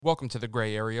Welcome to the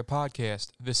Gray Area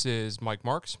Podcast. This is Mike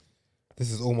Marks.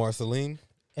 This is Omar Salim.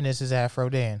 And this is Afro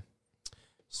Dan.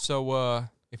 So,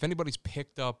 if anybody's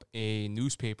picked up a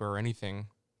newspaper or anything,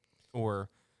 or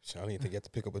I don't even think you have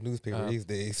to pick up a newspaper these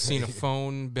days. seen a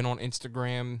phone, been on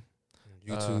Instagram,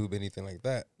 YouTube, anything like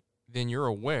that, then you're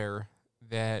aware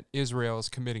that Israel is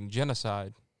committing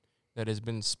genocide that has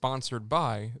been sponsored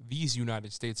by these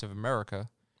United States of America.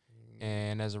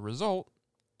 And as a result,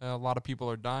 a lot of people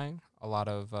are dying. A lot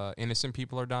of innocent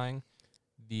people are dying.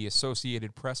 The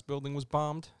Associated Press building was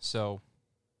bombed. So,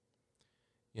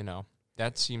 you know,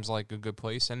 that seems like a good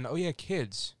place. And, oh, yeah,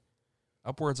 kids.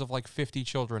 Upwards of like 50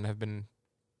 children have been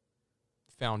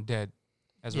found dead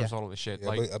as a result of the shit. Yeah,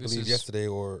 like, I believe yesterday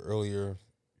or earlier,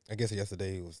 I guess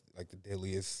yesterday was like the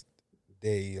deadliest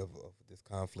day of this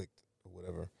conflict or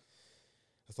whatever.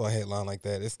 I saw a headline like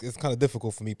that. It's kind of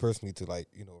difficult for me personally to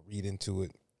read into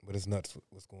it, but it's nuts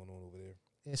what's going on over there.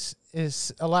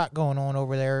 It's a lot going on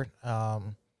over there.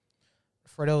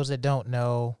 For those that don't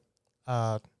know,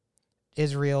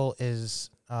 Israel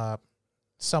is,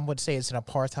 some would say it's an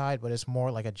apartheid, but it's more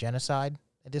like a genocide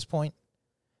at this point,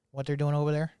 what they're doing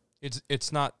over there.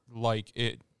 It's not like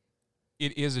it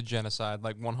is a genocide,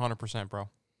 like 100%, bro.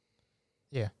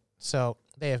 Yeah. So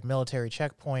they have military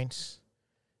checkpoints.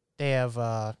 They have,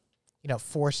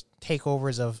 forced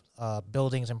takeovers of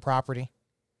buildings and property.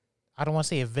 I don't want to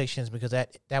say evictions because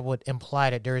that would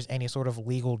imply that there is any sort of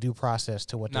legal due process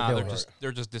to what they're doing.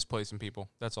 They're just displacing people.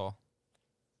 That's all.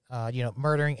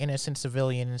 Murdering innocent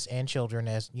civilians and children,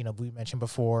 as we mentioned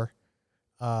before.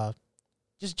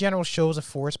 Just general shows of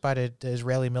force by the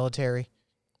Israeli military.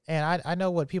 And I know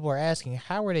what people are asking: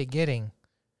 how are they getting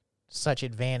such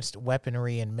advanced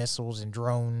weaponry and missiles and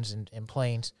drones and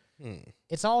planes?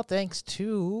 It's all thanks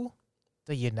to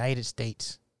the United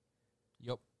States.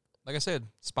 Yep. Like I said,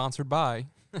 sponsored by.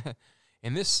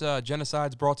 And this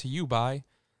genocide's brought to you by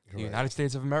the United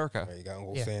States of America. Right, you got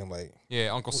Uncle Sam,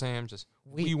 Uncle Sam, just,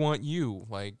 we want you.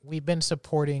 We've been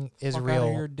supporting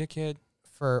Israel here, dickhead.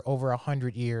 For over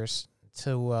 100 years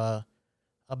to a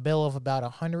bill of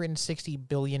about $160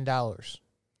 billion. I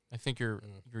think your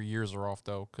years are off,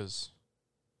 though, because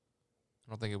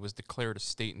I don't think it was declared a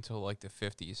state until, like, the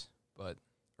 50s,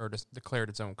 or just declared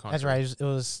its own country. That's right. It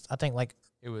was I think,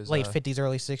 it was late 50s,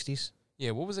 early 60s.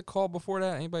 Yeah, what was it called before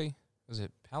that? Anybody? Was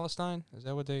it Palestine? Is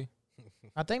that what they...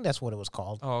 I think that's what it was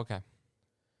called. Oh, okay.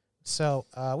 So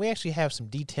we actually have some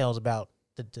details about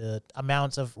the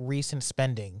amounts of recent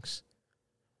spendings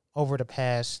over the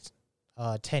past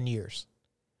 10 years.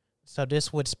 So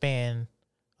this would span...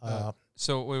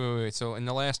 So, wait. So in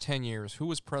the last 10 years, who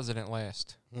was president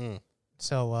last?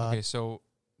 So so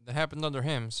that happened under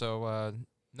him. So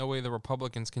no way the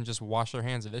Republicans can just wash their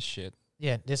hands of this shit.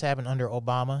 Yeah, this happened under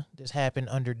Obama. This happened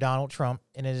under Donald Trump.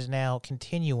 And it is now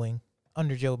continuing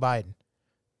under Joe Biden.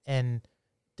 And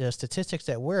the statistics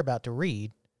that we're about to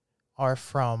read are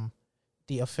from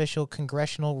the official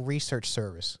Congressional Research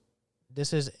Service.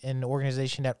 This is an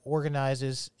organization that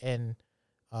organizes and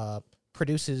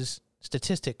produces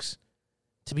statistics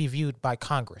to be viewed by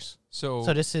Congress. So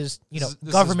this is, this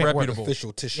government is work.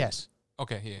 Official tissue. Yes.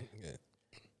 Okay, yeah.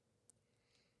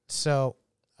 So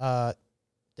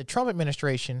the Trump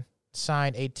administration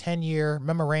signed a 10-year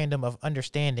memorandum of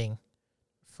understanding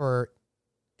for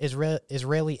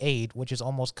Israeli aid, which is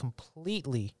almost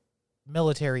completely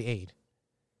military aid.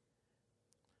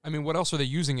 I mean, what else are they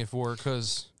using it for?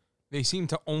 Because they seem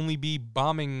to only be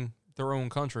bombing their own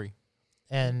country.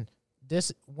 And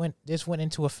this went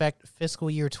into effect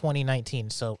fiscal year 2019.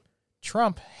 So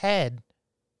Trump had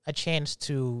a chance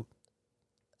to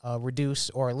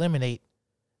reduce or eliminate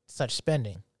such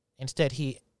spending. Instead,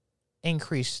 he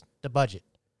increased the budget.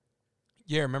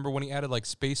 Yeah, remember when he added,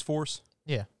 Space Force?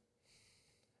 Yeah.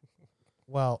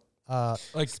 Well,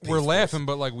 we're laughing,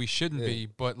 but, we shouldn't be.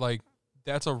 But,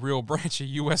 that's a real branch of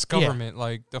U.S. government.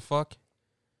 Yeah. The fuck?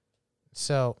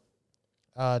 So,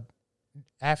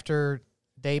 after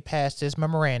they passed this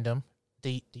memorandum,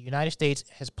 the United States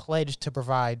has pledged to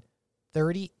provide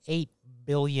 $38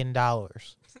 billion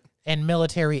in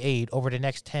military aid over the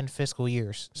next 10 fiscal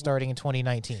years, starting in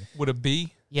 2019. Would it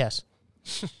be? Yes.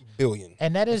 Billion.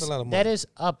 And that is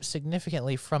up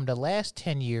significantly from the last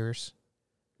 10 years,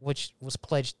 which was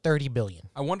pledged $30 billion.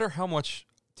 I wonder how much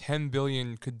 $10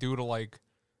 billion could do to, I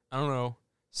don't know,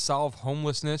 solve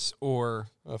homelessness or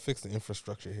Fix the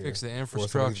infrastructure here. fix the Before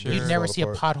some of these infrastructure. buildings You'd never fall see a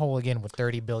apart. pothole again with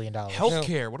 $30 billion.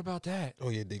 Healthcare. What about that? Oh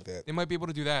yeah, dig that. They might be able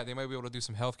to do that. They might be able to do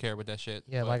some healthcare with that shit.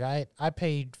 Yeah, but- like I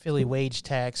paid Philly wage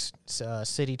tax,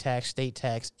 city tax, state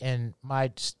tax, and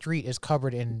my street is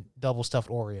covered in double stuffed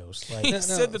Oreos. He Like, No,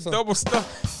 said the so- double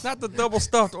stuffed, not the double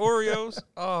stuffed Oreos.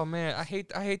 Oh man, I hate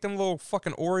them little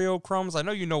fucking Oreo crumbs. I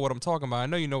know you know what I'm talking about. I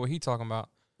know you know what he talking about.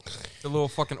 The little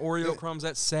fucking Oreo crumbs.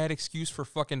 That sad excuse for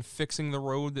fucking fixing the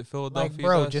road that Philadelphia like,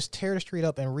 bro, does. just tear the street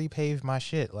up and repave my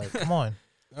shit. Like, come on.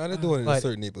 They're doing it in But-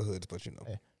 certain neighborhoods, but you know.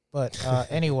 Yeah. But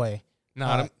anyway,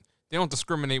 Nah, they don't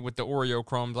discriminate with the Oreo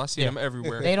crumbs. I see Yeah. them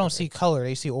everywhere. they don't see color;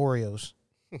 they see Oreos.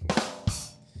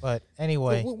 But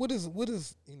anyway, What is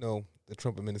the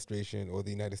Trump administration or the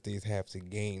United States have to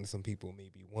gain? Some people may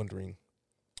be wondering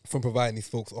from providing these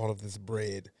folks all of this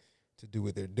bread to do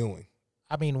what they're doing.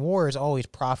 I mean, war is always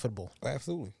profitable. Oh,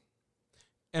 absolutely.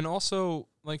 And also,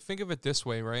 like, think of it this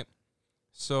way, right?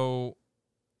 So,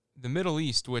 the Middle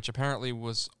East, which apparently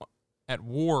was at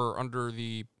war under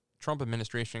the Trump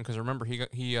administration, because remember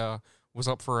he was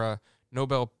up for a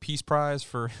Nobel Peace Prize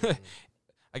for,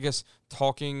 I guess,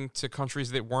 talking to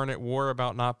countries that weren't at war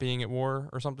about not being at war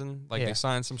or something. Like Yeah. they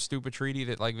signed some stupid treaty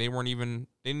that like they weren't even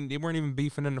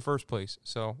beefing in the first place.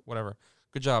 So whatever.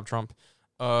 Good job, Trump.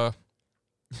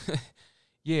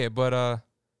 Yeah, but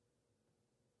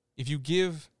if you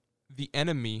give the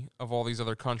enemy of all these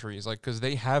other countries, like, because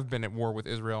they have been at war with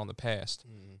Israel in the past.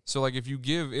 So, like, if you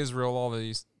give Israel all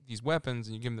these weapons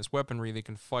and you give them this weaponry, they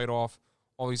can fight off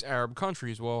all these Arab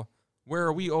countries. Well, where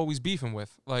are we always beefing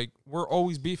with? Like, we're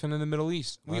always beefing in the Middle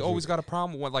East. We Logic. always got a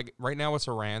problem with, like, right now it's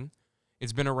Iran.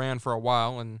 It's been Iran for a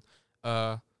while, and,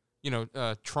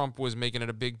 Trump was making it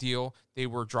a big deal. They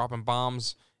were dropping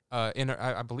bombs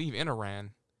I believe, in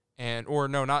Iran.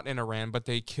 Not in Iran, but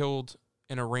they killed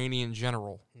an Iranian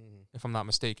general, if I'm not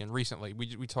mistaken, recently.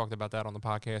 We talked about that on the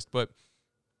podcast. But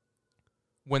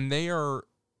when they are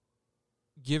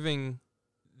giving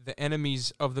the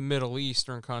enemies of the Middle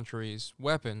Eastern countries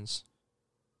weapons,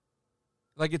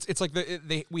 like it's like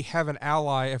we have an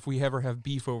ally if we ever have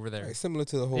beef over there. Right, similar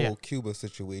to the whole Yeah. Cuba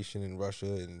situation in Russia,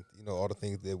 and all the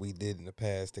things that we did in the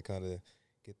past to kind of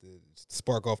get the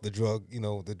spark off the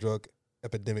drug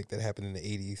epidemic that happened in the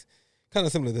 80s. Kind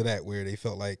of similar to that, where they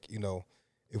felt like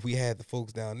if we had the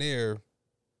folks down there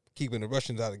keeping the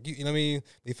Russians out of, they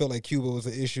felt like Cuba was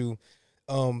an issue.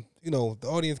 The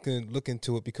audience can look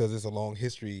into it because there's a long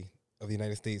history of the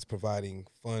United States providing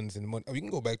funds and money. We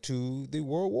can go back to the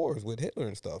World Wars with Hitler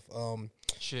and stuff.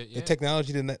 Shit, yeah. The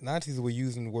technology the Nazis were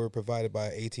using were provided by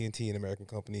AT&T, an American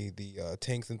company. The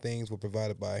tanks and things were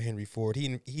provided by Henry Ford.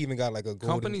 He even got like a golden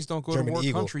Companies don't go German to war,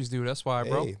 Eagle. countries do. That's why,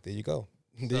 bro. Hey, there you go.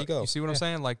 There you go. You see what I'm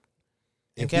saying? Like,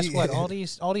 And If guess we- what? All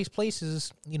these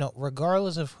places,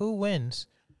 regardless of who wins,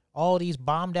 all these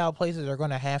bombed out places are going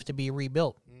to have to be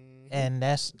rebuilt, and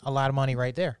that's a lot of money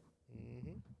right there.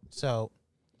 So,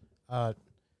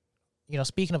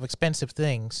 speaking of expensive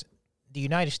things, the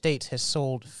United States has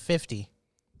sold 50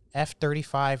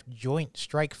 F-35 Joint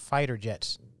Strike Fighter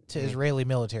jets to Israeli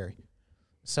military.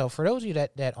 So, for those of you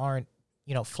that aren't,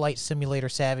 flight simulator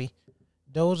savvy,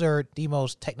 those are the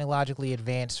most technologically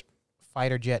advanced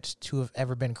fighter jets to have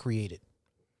ever been created.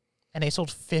 And they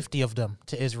sold 50 of them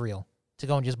to Israel to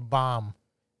go and just bomb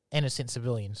innocent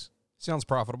civilians. sounds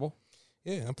profitable.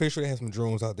 Yeah, I'm pretty sure they have some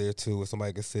drones out there too, where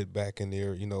somebody could sit back in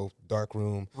their, dark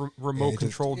room. Remote and just-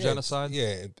 controlled yeah, genocide.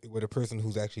 Yeah, where the person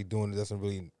who's actually doing it doesn't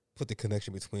really put the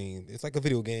connection between. It's like a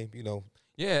video game,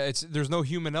 Yeah, there's no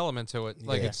human element to it.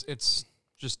 Like Yeah. it's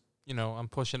just I'm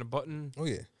pushing a button. Oh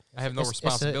yeah. I have no It's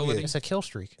responsibility. a kill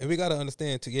streak. And we got to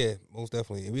understand too, yeah, most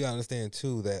definitely. And we got to understand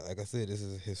too that, like I said, this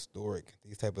is historic.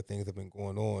 These type of things have been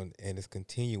going on, and it's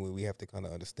continuing. We have to kind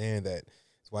of understand that.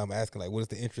 That's why I'm asking, like, what is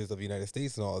the interest of the United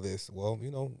States in all this? Well,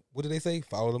 what do they say?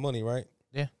 Follow the money, right?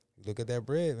 Yeah. Look at that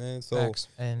bread, man. So Facts.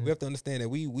 And we have to understand that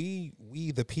we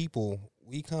the people,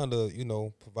 we kind of,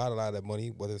 provide a lot of that money,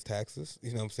 whether it's taxes,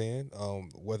 you know what I'm saying?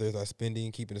 Whether it's our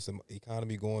spending, keeping this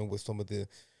economy going with some of the,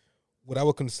 what I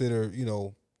would consider,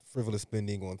 frivolous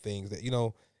spending on things that,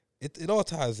 it all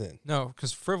ties in. No,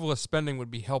 because frivolous spending would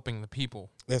be helping the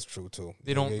people. That's true too.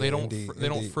 They don't. Yeah, they yeah, don't. indeed, They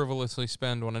don't indeed. frivolously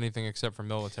spend on anything except for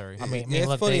military. I mean, it's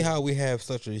look, funny they- how we have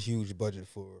such a huge budget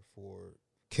for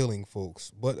killing folks,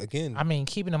 but again,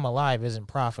 keeping them alive isn't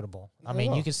profitable. I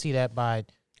mean, No. you can see that by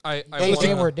I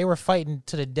they were fighting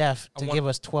to the death to give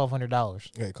us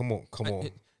 $1,200. hey, come on.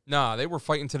 Nah, they were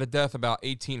fighting to the death about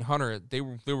 1,800. They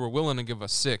were willing to give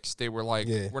us 6. They were like,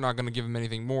 Yeah. we're not going to give them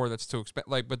anything more. That's too expensive.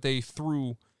 Like, but they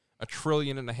threw $1.5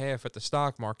 trillion at the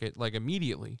stock market like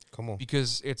immediately Come on.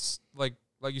 because it's like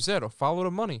you said, follow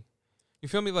the money. You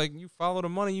feel me? Like, you follow the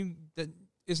money,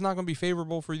 it's not going to be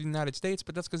favorable for the United States,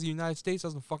 but that's because the United States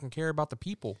doesn't fucking care about the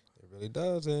people. It really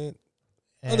doesn't.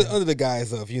 And Under the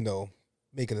guise of,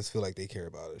 making us feel like they care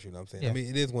about us, you know what I'm saying? Yeah. I mean,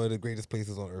 it is one of the greatest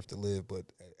places on earth to live, but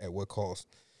at what cost?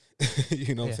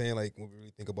 You know what I'm saying? Like, when we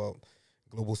really think about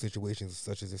global situations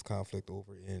such as this conflict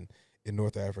over in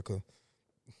North Africa.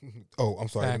 Oh, I'm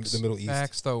sorry, the Middle East.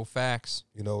 Facts.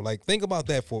 Like, think about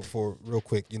that for real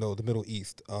quick, the Middle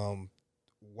East.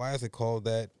 Why is it called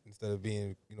that instead of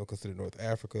being, considered North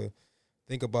Africa?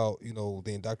 Think about, the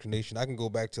indoctrination. I can go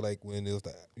back to, like, when it was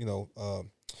the,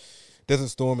 Desert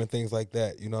Storm and things like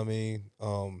that, you know what I mean?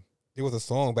 There was a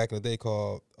song back in the day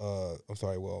called,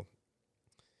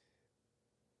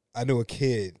 I knew a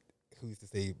kid who used to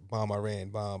say, bomb Iran,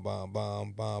 bomb, bomb,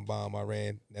 bomb, bomb, bomb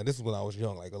Iran. Now, this is when I was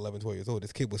young, like 11, 12 years old.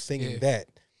 This kid was singing that.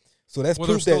 So that's they're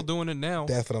proof still that doing it now.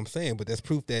 That's what I'm saying, but that's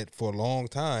proof that for a long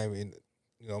time, and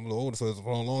I'm a little older, so for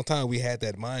a long time we had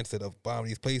that mindset of bombing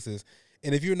these places.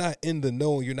 And if you're not in the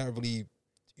know, you're not really,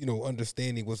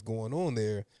 understanding what's going on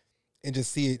there, and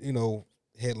just see it,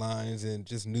 headlines and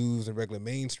just news and regular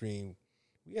mainstream,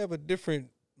 we have a different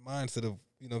mindset of,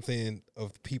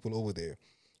 of people over there.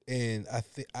 And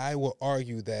I will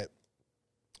argue that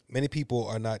many people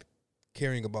are not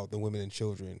caring about the women and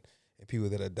children and people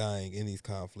that are dying in these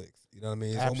conflicts. You know what I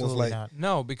mean? It's absolutely almost like not.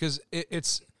 No, because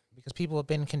it's Because people have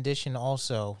been conditioned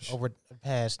also over the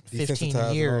past 15 desensitized and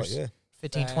all years, that,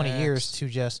 15, 20 years Facts. to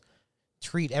just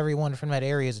treat everyone from that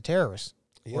area as a terrorist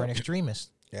or an Yep.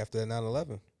 extremist. After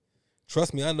 9/11.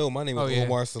 Trust me, I know my name is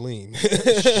Omar Salim.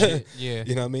 shit, yeah.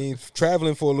 You know what I mean?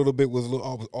 Traveling for a little bit was a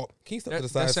little. Can you step to the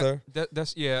side, sir?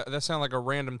 That sounds like a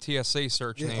random TSA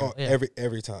search name. Yeah.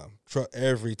 Every time.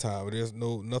 Every time. There's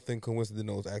nothing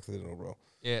coincidental, it's accidental, bro.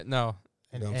 Yeah, no.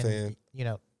 You know what I'm saying?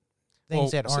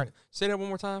 Things that aren't. Say that one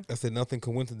more time. I said nothing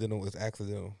coincidental is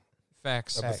accidental.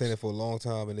 Facts. I've been saying it for a long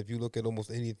time, and if you look at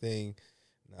almost anything,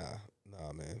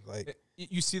 nah, man. Like,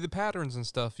 You see the patterns and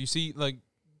stuff. You see, like,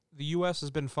 the U.S.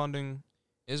 has been funding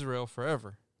Israel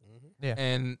forever. Yeah.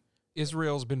 And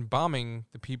Israel's been bombing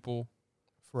the people.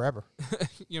 Forever. You know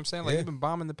what I'm saying? Like, Yeah. they've been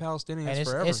bombing the Palestinians And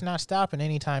forever. it's not stopping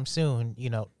anytime soon.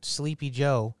 Sleepy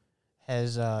Joe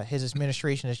has his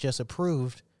administration has just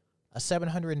approved a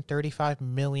 $735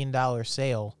 million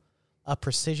sale of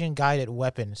precision-guided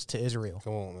weapons to Israel.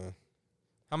 come on, man.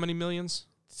 How many millions?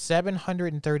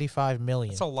 $735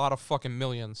 million. That's a lot of fucking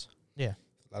millions. Yeah.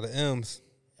 A lot of M's.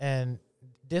 And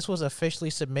this was officially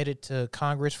submitted to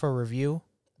Congress for review.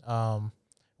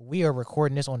 We are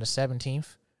recording this on the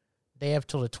 17th. They have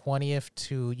till the 20th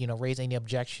to, raise any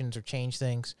objections or change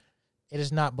things. It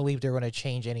is not believed they're going to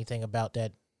change anything about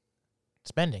that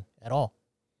spending at all.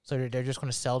 So they're just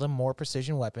going to sell them more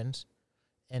precision weapons.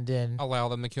 And then Allow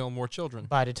them to kill more children.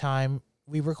 by the time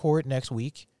we record next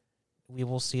week, we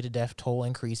will see the death toll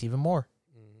increase even more.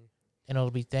 Mm-hmm. And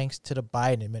it'll be thanks to the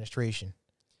Biden administration.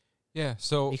 Yeah,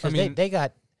 so, Because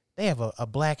they have a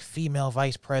black female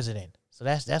vice president. So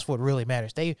that's what really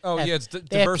matters. They have it's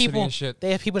diversity people, and shit.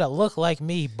 They have people that look like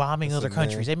me bombing Listen, other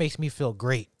countries. man. It makes me feel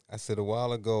great. I said a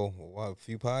while ago, a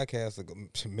few podcasts ago,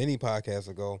 many podcasts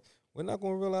ago, we're not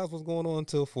going to realize what's going on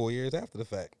until 4 years after the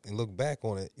fact and look back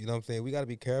on it. You know what I'm saying? We got to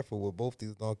be careful with both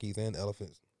these donkeys and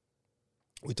elephants.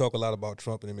 We talk a lot about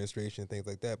Trump and administration and things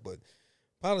like that, but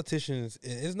politicians,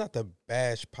 it's not to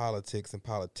bash politics and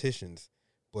politicians,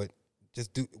 but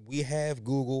we have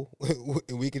Google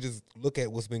and we can just look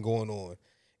at what's been going on.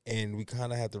 And we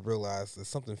kind of have to realize that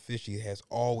something fishy has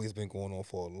always been going on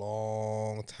for a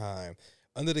long time,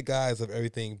 under the guise of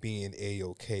everything being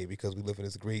A-OK, because we live in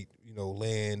this great,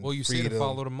 land. Well, you say to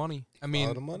follow the money. I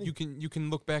mean, the money. you can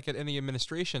look back at any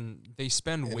administration. They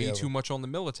spend Any way of too them. much on the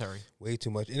military. Way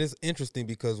too much. And it's interesting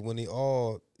because when they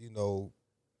all,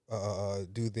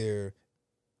 do their,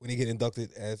 when they get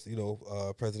inducted as,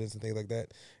 presidents and things like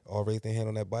that, all raise their hand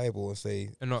on that Bible and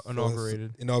say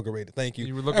Inaugurated. Inaugurated. Thank you.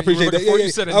 You were I looking, appreciate that. before you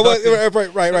said I was,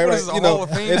 inducted. right. What is this, a Hall of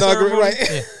Fame inaugurated.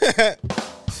 ceremony? Right.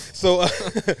 So,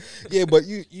 yeah, but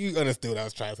you understood what I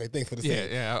was trying to say. Thanks for the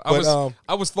saying. Yeah. But,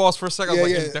 I was lost for a second. I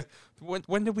was yeah, like, yeah.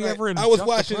 When did we Right. ever I was induct the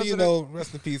watching, president?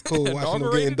 rest in peace, cool, watching them get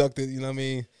Inaugurated? inducted, you know what I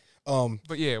mean?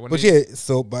 But yeah,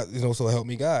 So help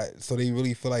me God. So they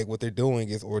really feel like what they're doing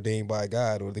is ordained by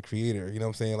God or the Creator. You know what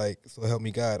I'm saying? Like, so help me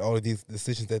God. All of these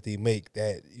decisions that they make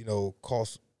that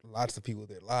cost lots of people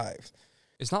their lives.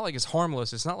 it's not like it's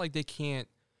harmless. It's not like they can't.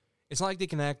 It's not like they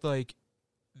can act like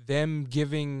them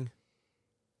giving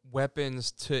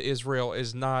weapons to Israel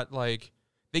is not like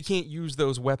they can't use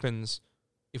those weapons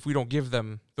if we don't give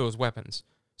them those weapons.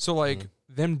 So like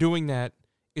them doing that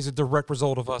is a direct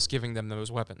result of us giving them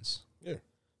those weapons. Yeah.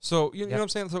 So you know what I'm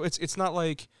saying? So it's not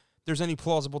like there's any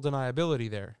plausible deniability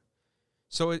there.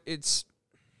 So it's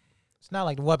not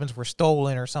like the weapons were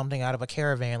stolen or something out of a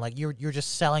caravan. Like you're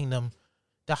just selling them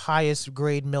the highest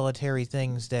grade military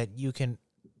things that you can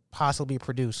possibly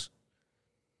produce.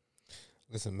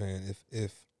 Listen, man,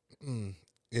 if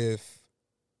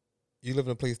you live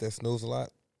in a place that snows a lot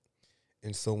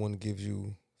and someone gives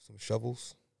you some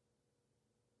shovels,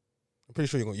 I'm pretty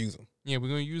sure you're going to use them. Yeah, we're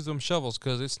going to use them shovels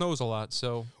because it snows a lot.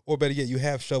 So, or better yet, you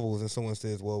have shovels and someone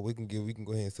says, well, we can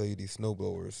go ahead and sell you these snow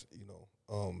blowers,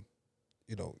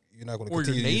 you're not going to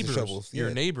continue to use the shovels. Your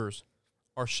neighbors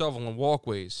are shoveling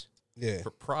walkways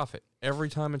for profit every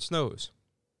time it snows,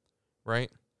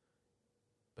 right?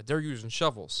 But they're using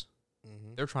shovels.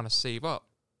 Mm-hmm. They're trying to save up.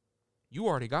 You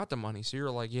already got the money, so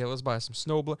you're like, yeah, let's buy some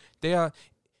snow blow.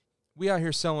 We out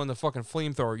here selling the fucking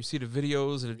flamethrower. You see the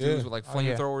videos of the dudes with like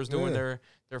flamethrowers doing their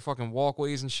fucking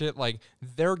walkways and shit. Like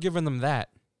they're giving them that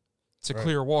to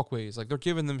clear walkways. Like they're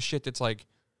giving them shit that's like,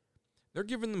 they're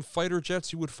giving them fighter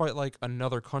jets you would fight like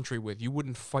another country with. You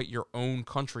wouldn't fight your own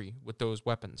country with those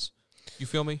weapons. You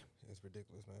feel me? It's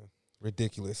ridiculous, man.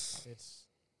 Ridiculous.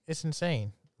 It's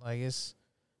insane. Like it's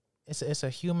a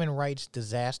human rights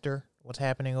disaster what's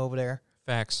happening over there.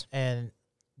 Facts. And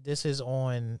this is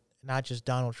on not just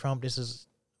Donald Trump. This is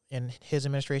in his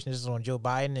administration. This is on Joe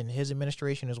Biden and his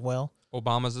administration as well.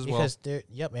 Obama's as well. Because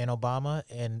Obama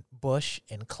and Bush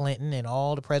and Clinton and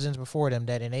all the presidents before them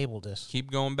that enabled this.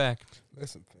 Keep going back.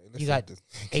 Listen, you got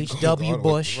H.W.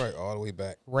 Bush, all the way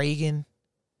back. Reagan,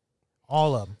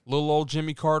 all of them. Little old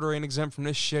Jimmy Carter ain't exempt from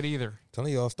this shit either.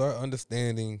 Telling y'all, start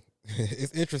understanding.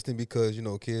 It's interesting because,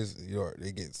 kids,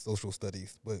 they get social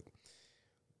studies, but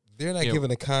they're not given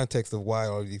the context of why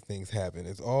all these things happen.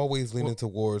 It's always leaning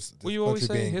towards this you always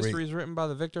say history great. is written by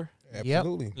the victor?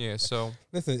 Absolutely. Yep. Yeah, so.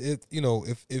 Listen,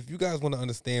 if you guys want to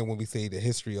understand when we say the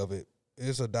history of it,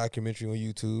 there's a documentary on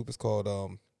YouTube. It's called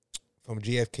From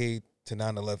JFK to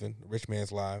 9/11, Rich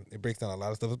Man's Lie. It breaks down a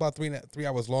lot of stuff. It's about 3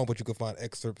 hours long, but you can find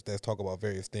excerpts that talk about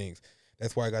various things.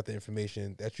 That's where I got the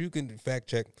information that you can fact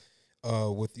check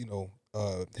with,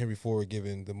 Henry Ford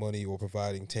giving the money or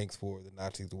providing tanks for the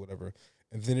Nazis or whatever.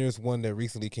 And then there's one that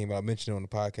recently came out, I mentioned it on the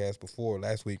podcast before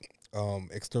last week,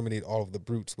 Exterminate All of the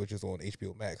Brutes, which is on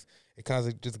HBO Max. It kind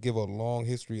of just give a long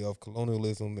history of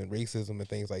colonialism and racism and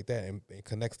things like that, and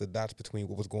connects the dots between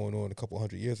what was going on a couple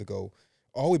hundred years ago,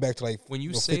 all the way back to like when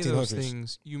you say those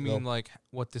things, you mean like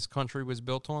what this country was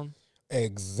built on?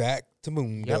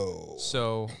 Exactamundo. Yep.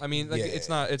 So I mean, like it's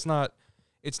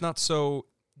not so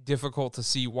difficult to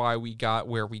see why we got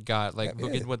where we got. Like,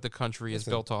 look at what the country is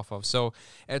built off of. So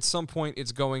at some point,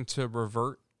 it's going to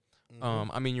revert.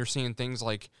 I mean, you're seeing things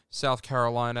like South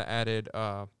Carolina added,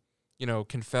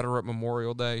 Confederate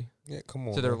Memorial Day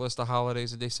to their list of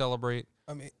holidays that they celebrate.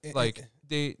 I mean,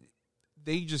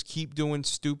 they just keep doing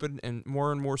stupid and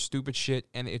more stupid shit,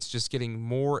 and it's just getting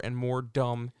more and more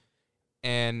dumb,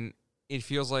 and it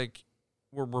feels like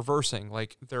we're reversing.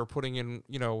 Like they're putting in,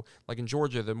 like in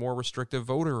Georgia, the more restrictive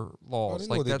voter laws.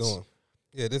 Like that's doing.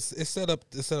 Yeah, it's set up.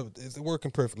 It's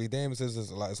working perfectly. Damn, it says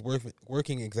there's a lot. It's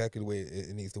working exactly the way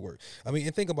it needs to work. I mean,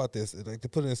 and think about this. Like, to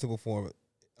put it in simple form,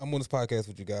 I'm on this podcast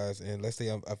with you guys, and let's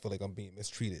say I feel like I'm being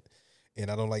mistreated,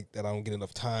 and I don't like that I don't get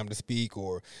enough time to speak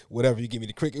or whatever. You give me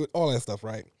the cricket, all that stuff,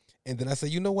 right? And then I say,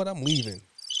 you know what? I'm leaving.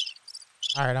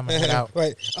 All right, I'm going to head out.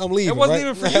 Right, I'm leaving. It wasn't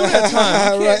even for you that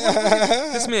time.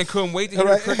 Right. This man couldn't wait to hear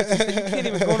the crickets. You can't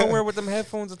even go nowhere with them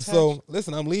headphones attached. So,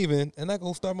 listen, I'm leaving, and I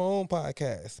go start my own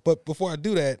podcast. But before I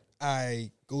do that,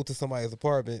 I go to somebody's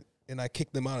apartment, and I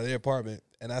kick them out of their apartment,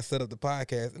 and I set up the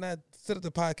podcast. And I set up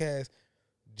the podcast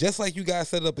just like you guys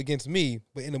set it up against me,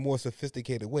 but in a more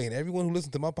sophisticated way. And everyone who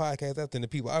listens to my podcast after the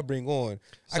people I bring on,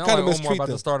 I kind of mistreat about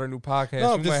them. To start a new podcast.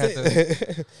 No, I'm just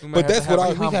saying. But that's what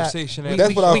our conversation.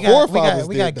 That's what our forefathers did.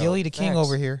 We got Gilly the King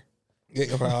over here.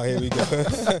 Yeah, well, here we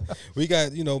go. We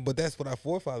got, but that's what our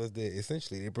forefathers did.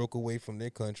 Essentially, they broke away from their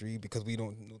country because we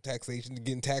don't know taxation,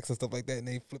 getting taxed and stuff like that, and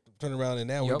they turn around and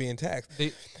now we're being taxed.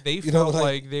 They felt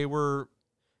like they were.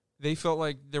 They felt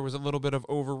like there was a little bit of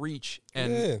overreach,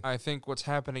 and I think what's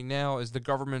happening now is the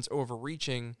government's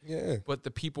overreaching, but the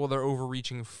people they're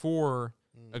overreaching for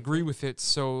agree with it,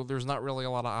 so there's not really a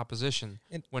lot of opposition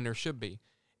when there should be.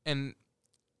 And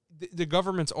the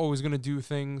government's always going to do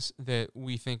things that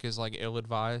we think is like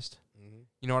ill-advised.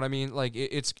 You know what I mean? Like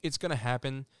it's going to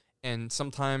happen, and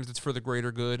sometimes it's for the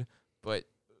greater good, but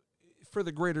for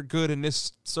the greater good in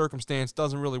this circumstance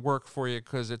doesn't really work for you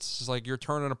because it's just like you're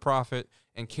turning a profit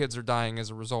and kids are dying as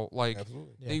a result. Like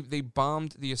they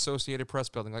bombed the Associated Press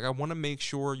building. Like I want to make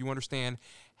sure you understand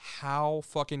how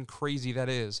fucking crazy that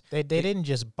is. They didn't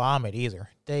just bomb it either.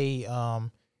 They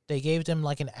gave them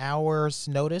like an hour's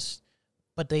notice,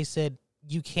 but they said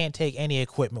you can't take any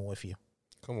equipment with you.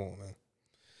 Come on, man.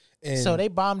 And So they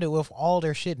bombed it with all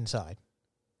their shit inside.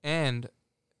 And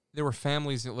there were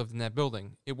families that lived in that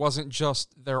building. It wasn't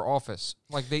just their office.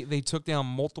 Like they took down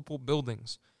multiple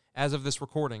buildings as of this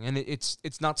recording, and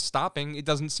it's not stopping. It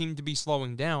doesn't seem to be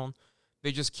slowing down.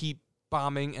 They just keep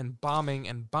bombing and bombing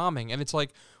and bombing, and it's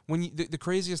like when the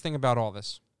craziest thing about all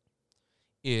this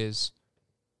is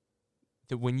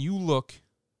that when you look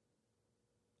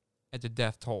at the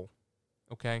death toll,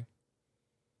 okay,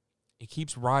 it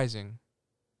keeps rising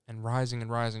and rising and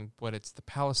rising, but it's the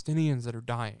Palestinians that are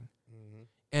dying.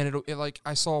 And it like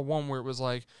I saw one where it was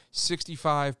like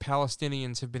 65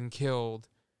 Palestinians have been killed,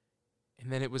 and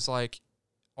then it was like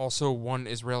also one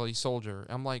Israeli soldier.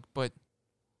 I'm like, but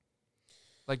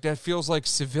like that feels like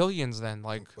civilians then.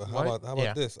 Like, but what? how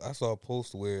about this? I saw a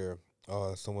post where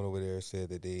someone over there said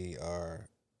that they are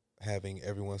having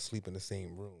everyone sleep in the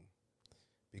same room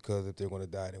because if they're going to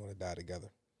die, they're going to die together.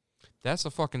 That's a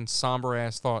fucking somber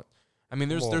ass thought. I mean,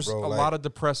 there's a bro, lot of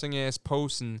depressing ass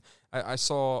posts, and I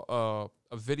saw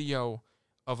a video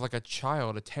of like a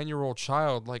child, a 10-year-old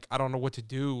child, like, I don't know what to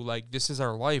do. Like, this is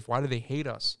our life. Why do they hate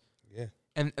us? Yeah.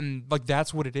 And like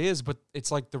that's what it is, but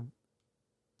it's like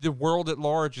the world at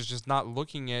large is just not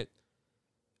looking at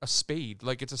a spade.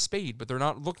 Like, it's a spade, but they're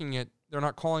not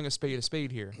calling a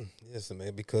spade here. Yes,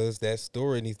 man, because that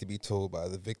story needs to be told by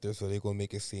the victor, so they're going to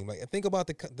make it seem like... And think about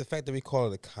the fact that we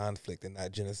call it a conflict and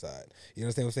not genocide. You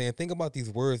understand what I'm saying? Think about these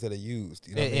words that are used.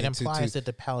 You know It implies that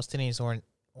the Palestinians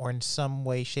are in some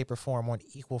way, shape, or form on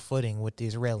equal footing with the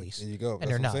Israelis. There you go. And That's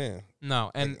they're what not. I'm saying.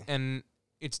 No, and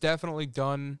it's definitely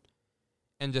done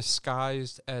and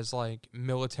disguised as like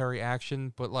military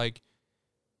action, but like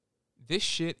this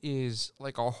shit is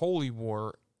like a holy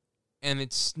war, and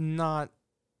it's not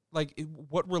like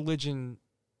what religion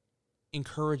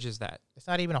encourages that? It's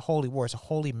not even a holy war. It's a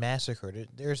holy massacre.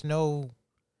 There's no...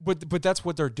 But that's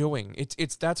what they're doing.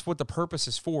 It's that's what the purpose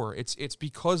is for. It's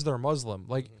because they're Muslim.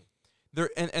 Like they're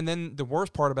and then the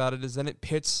worst part about it is then it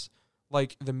pits,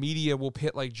 like the media will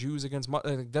pit like Jews against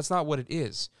that's not what it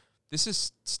is. This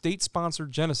is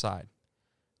state-sponsored genocide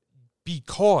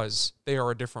because they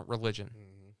are a different religion.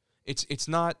 It's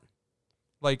not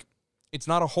like it's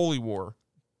not a holy war,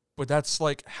 but that's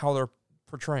like how they're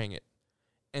portraying it.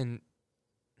 And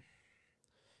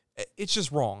it's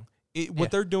just wrong.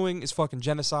 What they're doing is fucking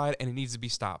genocide, and it needs to be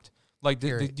stopped. Like,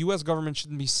 the U.S. government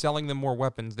shouldn't be selling them more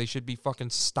weapons. They should be fucking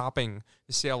stopping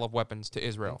the sale of weapons to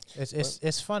Israel.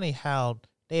 It's funny how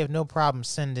they have no problem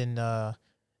sending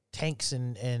tanks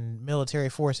and military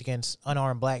force against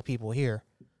unarmed black people here,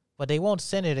 but they won't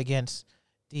send it against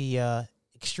the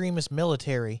extremist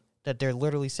military that they're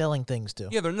literally selling things to.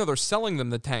 Yeah, they're selling them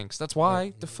the tanks. That's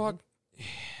why. The fuck?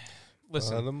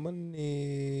 Listen. All the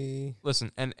money.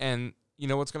 Listen, and you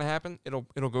know what's going to happen?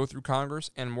 It'll go through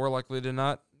Congress, and more likely than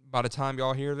not, by the time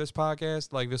y'all hear this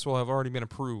podcast, like, this will have already been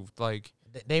approved. Like,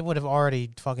 they would have already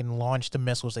fucking launched the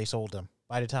missiles they sold them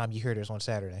by the time you hear this on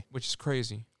Saturday. Which is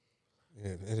crazy.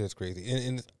 Yeah, it is crazy.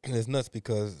 And it's nuts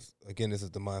because, again, this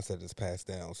is the mindset that's passed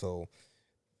down. So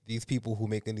these people who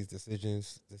making these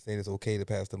decisions, they're saying it's okay to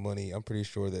pass the money, I'm pretty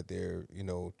sure that their,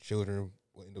 children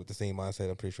will end up with the same mindset.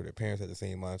 I'm pretty sure their parents had the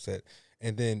same mindset.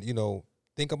 And then,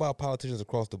 think about politicians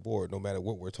across the board. No matter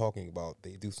what we're talking about,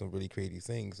 they do some really crazy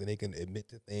things, and they can admit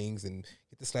to things and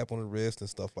get the slap on the wrist and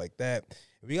stuff like that.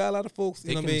 We got a lot of folks.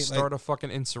 They can start a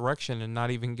fucking insurrection and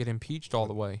not even get impeached all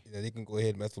the way. They can go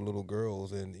ahead and mess with little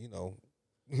girls, and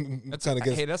that's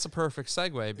a perfect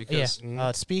segue because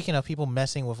speaking of people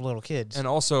messing with little kids, and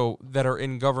also that are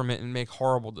in government and make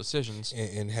horrible decisions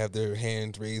and have their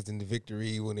hands raised in the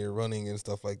victory when they're running and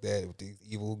stuff like that with these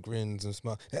evil grins and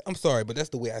smiles. I'm sorry, but that's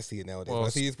the way I see it nowadays. Well, when I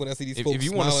see these folks, if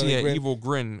you want to see an evil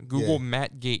grin, Google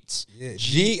Matt Gaetz. Yeah.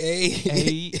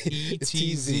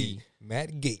 Gaetz.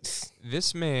 Matt Gaetz.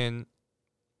 This man.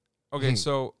 Okay,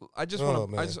 so I just want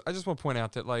to point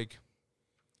out that, like,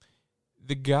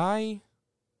 the guy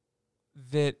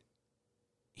that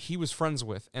he was friends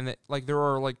with, and that, like,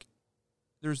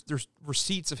 there's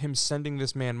receipts of him sending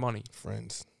this man money.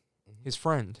 Friends. His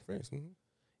friend. Friends.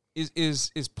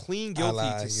 Is pleading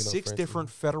guilty to 6 different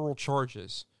federal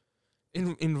charges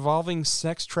involving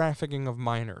sex trafficking of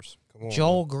minors. Come on,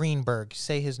 Joel Greenberg,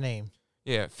 say his name.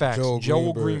 Yeah, facts.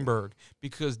 Joel Greenberg.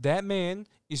 Because that man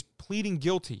is pleading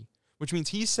guilty, which means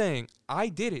he's saying, I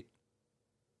did it,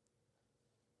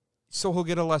 so he'll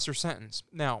get a lesser sentence.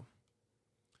 Now,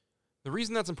 the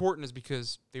reason that's important is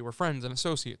because they were friends and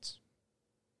associates.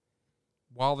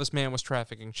 While this man was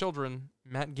trafficking children,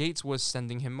 Matt Gaetz was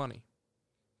sending him money.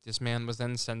 This man was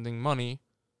then sending money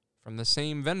from the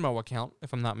same Venmo account,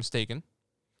 if I'm not mistaken,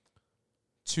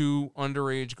 to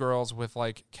underage girls with,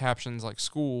 like, captions like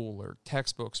school or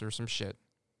textbooks or some shit.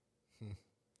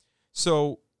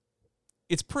 So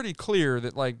it's pretty clear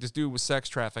that, like, this dude was sex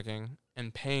trafficking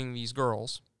and paying these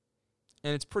girls.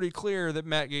 And it's pretty clear that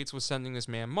Matt Gaetz was sending this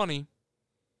man money.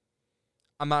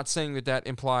 I'm not saying that that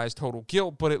implies total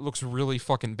guilt, but it looks really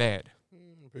fucking bad.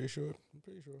 I'm pretty sure.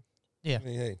 Yeah. I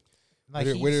mean, hey, Like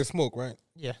where there's smoke, right?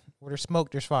 Yeah, where there's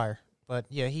smoke, there's fire. But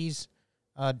yeah, he's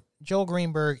Joel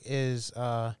Greenberg is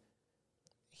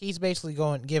he's basically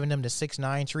giving them the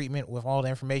 6ix9ine treatment with all the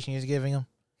information he's giving them.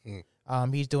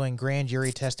 He's doing grand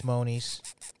jury testimonies.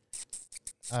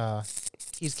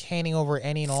 He's handing over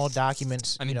any and all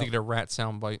documents. I need to get a rat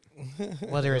soundbite.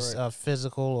 Whether it's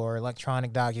physical or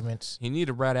electronic documents. He need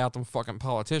to rat out them fucking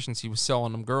politicians he was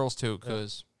selling them girls to,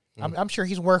 because I'm sure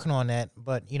he's working on that.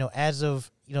 But, as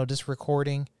of, this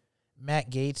recording, Matt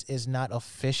Gaetz is not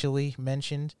officially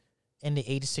mentioned in the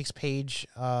 86-page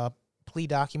plea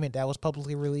document that was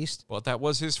publicly released. But that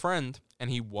was his friend, and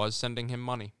he was sending him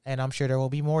money. And I'm sure there will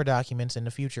be more documents in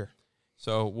the future.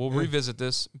 So we'll revisit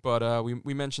this, but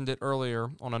we mentioned it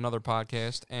earlier on another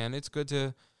podcast, and it's good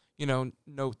to,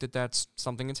 note that that's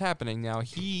something that's happening. Now,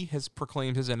 he has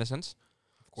proclaimed his innocence,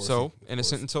 so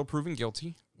innocent until proven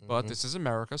guilty, but this is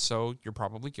America, so you're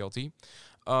probably guilty.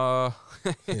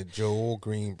 Joel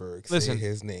Greenberg, listen, say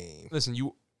his name. Listen,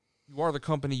 you are the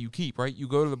company you keep, right? You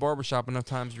go to the barbershop enough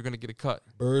times, you're going to get a cut.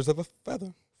 Birds of a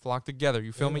feather. Flock together,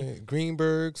 you feel me?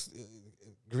 Greenbergs,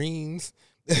 greens.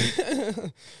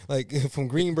 Like from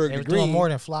Greenberg to Green. Doing more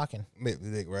than flocking.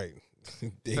 Right.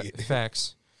 Dig it.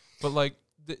 Facts. But like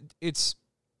it's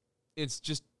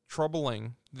just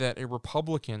troubling that a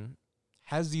Republican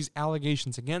has these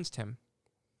allegations against him.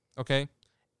 Okay?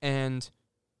 And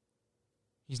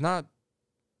he's not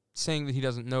saying that he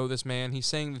doesn't know this man. He's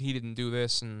saying that he didn't do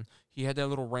this, and he had that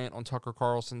little rant on Tucker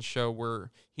Carlson's show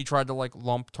where he tried to like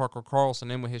lump Tucker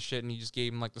Carlson in with his shit, and he just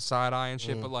gave him like the side eye and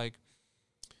shit, but like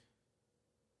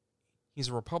he's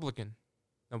a Republican.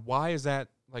 Now, why is that,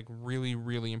 like, really,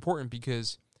 really important?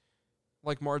 Because,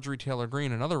 like Marjorie Taylor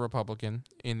Greene, another Republican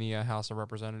in the House of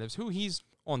Representatives, who he's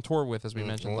on tour with, as we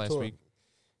mentioned last week.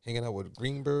 Hanging out with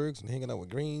Greenbergs and hanging out with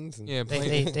Greens. And yeah,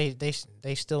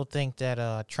 they still think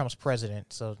that Trump's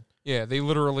president. So yeah, they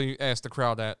literally asked the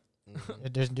crowd that.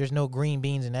 There's no green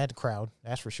beans in that crowd.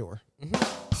 That's for sure.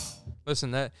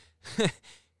 Listen, that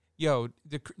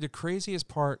the craziest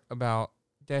part about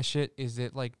that shit is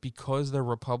that, like, because they're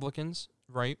Republicans,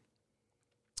 right?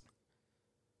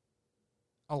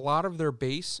 A lot of their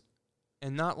base,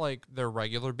 and not like their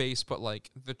regular base, but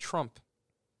like the Trump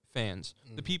fans,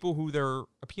 the people who they're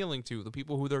appealing to, the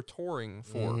people who they're touring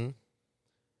for,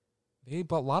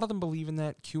 a lot of them believe in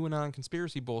that QAnon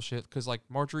conspiracy bullshit, because like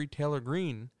Marjorie Taylor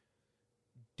Greene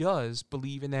does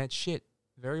believe in that shit,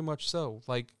 very much so.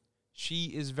 Like, she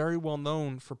is very well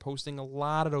known for posting a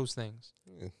lot of those things.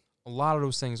 Yeah. A lot of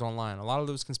those things online, a lot of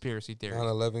those conspiracy theories.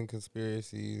 9/11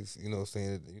 conspiracies,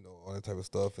 saying, all that type of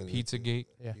stuff. And Pizzagate.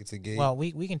 Yeah. Pizzagate. Well,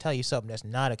 we can tell you something that's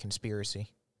not a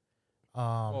conspiracy.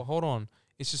 Well, hold on.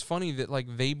 It's just funny that, like,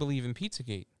 they believe in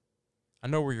Pizzagate. I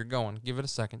know where you're going. Give it a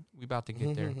second. We about to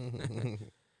get there.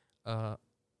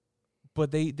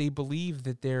 But they believe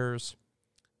that there's,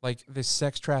 like, this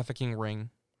sex trafficking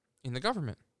ring in the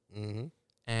government.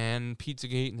 And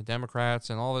Pizzagate and the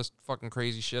Democrats and all this fucking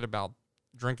crazy shit about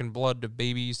drinking blood to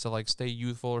babies to, like, stay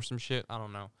youthful or some shit. I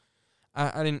don't know.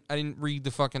 I didn't read the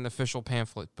fucking official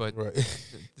pamphlet, but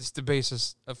it's the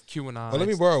basis of QAnon. Well, let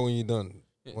me borrow when you're done.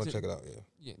 I want to check it out.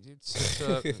 Yeah, it's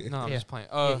no, I'm just playing.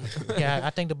 Yeah,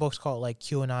 I think the book's called like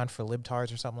QAnon for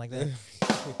libtards or something like that.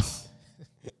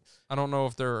 I don't know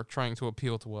if they're trying to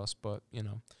appeal to us, but yeah,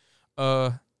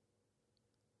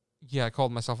 I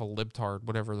called myself a libtard,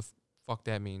 whatever the fuck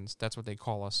that means. That's what they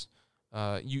call us.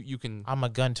 You can. I'm a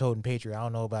gun-toting patriot. I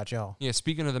don't know about y'all. Yeah,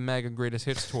 speaking of the MAGA Greatest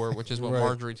Hits tour, which is what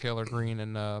Marjorie Taylor Greene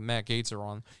and Matt Gaetz are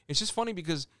on, it's just funny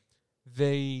because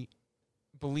they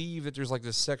believe that there's like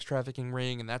this sex trafficking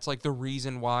ring, and that's like the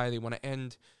reason why they want to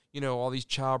end, all these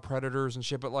child predators and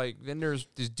shit. But like, then there's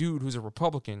this dude who's a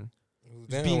Republican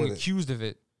who's being accused of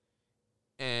it,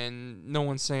 and no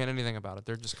one's saying anything about it.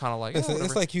 They're just kind of like,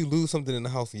 it's like you lose something in the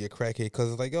house and you're crackhead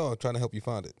because it's like, I'm trying to help you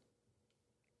find it.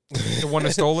 The one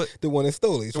that stole it? The one that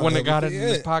stole it. The one that got it in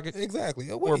his pocket?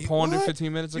 Exactly. Or pawned it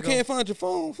 15 minutes ago? You can't find your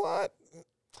phone. What?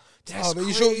 That's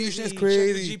crazy. That's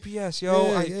crazy. Check the GPS,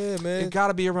 yo. Yeah, man. It got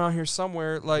to be around here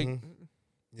somewhere. Like,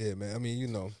 yeah, man. I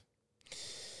mean,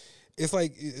 it's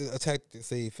like attack to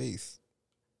save face.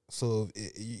 So,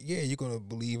 you're going to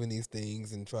believe in these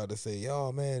things and try to say,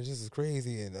 oh, man, this is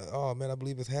crazy. And, oh, man, I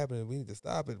believe it's happening. We need to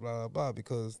stop it, blah, blah, blah.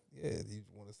 Because, you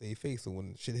want to save face. So,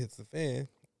 when shit hits the fan,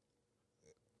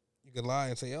 you can lie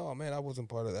and say, oh, man, I wasn't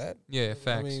part of that. Yeah,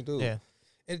 facts. I mean, dude. Yeah.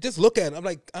 And just look at him. I'm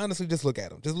like, honestly, just look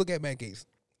at him. Just look at Matt Gaetz.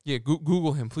 Yeah,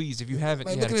 Google him, please, if you haven't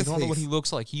Like, yet. look at If you his don't know what face. he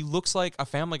looks like. He looks like a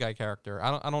Family Guy character.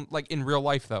 I don't like in real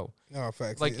life though. No,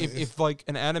 facts. Like if like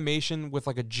an animation with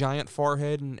like a giant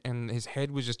forehead and his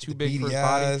head was just too the big for beady his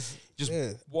body, eyes, just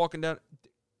yeah. walking down.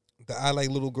 The I like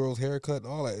little girls haircut and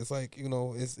all that. It's like,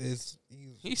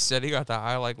 He said he got the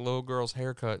I like little girl's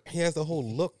haircut. he has the whole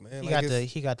look, man.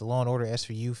 He got the Law and Order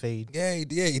SVU fade. Yeah, he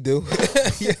do.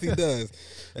 Yes, he does.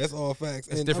 That's all facts.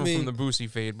 It's different from the Boosie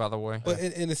fade, by the way. But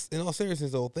in all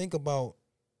seriousness, though, think about,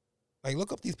 like,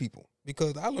 look up these people,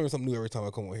 because I learn something new every time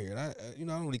I come over here. And I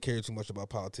don't really care too much about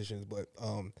politicians, but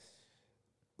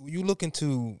you look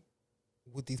into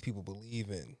what these people believe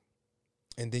in,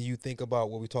 and then you think about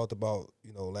what we talked about,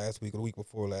 last week or the week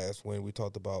before last, when we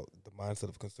talked about the mindset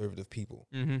of conservative people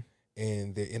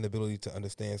and their inability to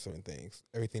understand certain things.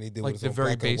 Everything they do like is the on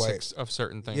very black or white. basics of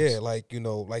certain things. Yeah, like,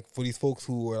 like for these folks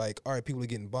who are like, all right, people are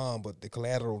getting bombed, but the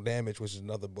collateral damage, which is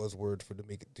another buzzword for to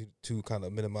make it to kind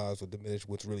of minimize or diminish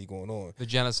what's really going on. The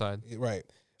genocide. Right.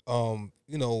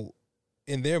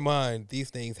 In their mind,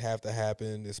 these things have to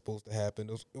happen. It's supposed to happen.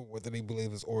 Whether they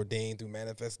believe it's ordained through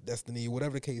manifest destiny,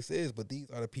 whatever the case is, but these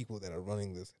are the people that are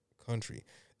running this country.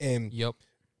 And Yep.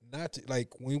 not to, like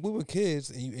when we were kids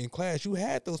and in class, you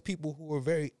had those people who were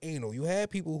very anal. You had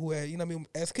people who had,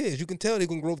 as kids, you can tell they're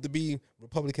gonna grow up to be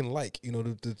Republican-like,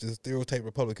 the stereotype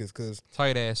Republicans, because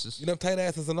Tight asses. tight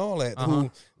asses and all that.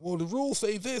 Who, well, the rules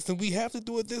say this, and we have to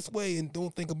do it this way, and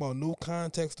don't think about no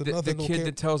context or The nothing. kid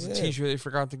that tells the teacher they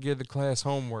forgot to give the class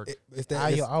homework.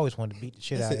 I always wanted to beat the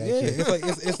shit out of that kid. It's like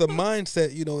it's the mindset.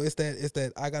 It's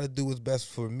that I got to do what's best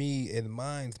for me and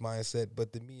mine's mindset,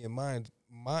 but the me and mine.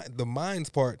 The mind's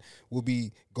part will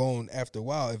be gone after a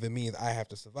while if it means I have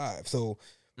to survive. So,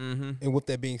 and with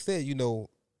that being said,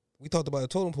 we talked about a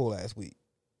totem pole last week.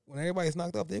 When everybody's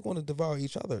knocked off, they're going to devour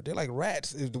each other. They're like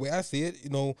rats, is the way I see it.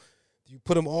 You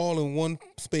put them all in one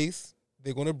space,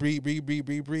 they're going to breed,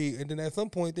 and then at some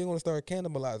point they're going to start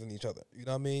cannibalizing each other. You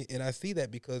know what I mean? And I see that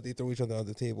because they throw each other on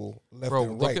the table left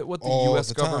and right. Look at what the all U.S.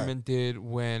 the time. government did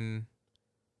when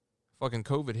fucking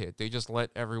COVID hit. They just let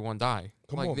everyone die.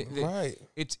 Come on, right?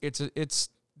 It's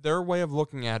their way of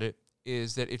looking at it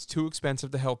is that it's too expensive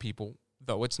to help people,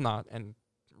 though it's not, and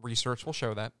research will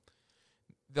show that.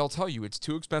 They'll tell you it's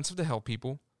too expensive to help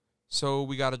people, so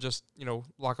we got to just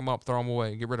lock them up, throw them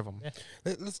away, get rid of them.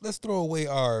 Yeah. Let's throw away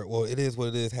it is what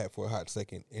it is hat for a hot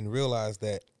second, and realize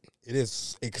that it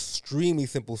is extremely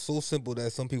simple, so simple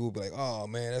that some people will be like, oh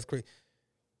man, that's crazy.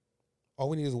 All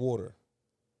we need is water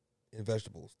and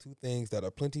vegetables, two things that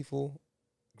are plentiful,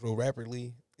 grow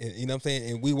rapidly, and you know what I'm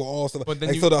saying. And we will also, but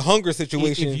then so the hunger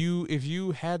situation. If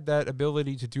you had that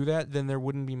ability to do that, then there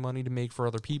wouldn't be money to make for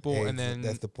other people, and then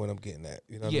that's the point I'm getting at.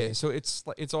 You know what I mean? So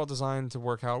it's all designed to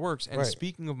work how it works. And right.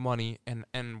 Speaking of money and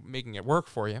making it work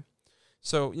for you,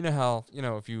 so you know how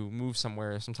if you move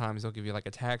somewhere, sometimes they'll give you like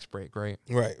a tax break, right?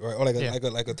 Right, or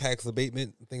like a tax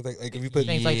abatement, things like if you put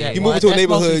things like that. You move into a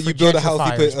neighborhood, you build a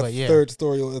house, you put a yeah. third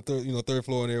story or third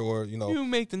floor in there, or you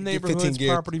make the neighborhood's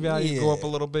property value go up a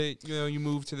little bit. You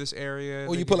move to this area,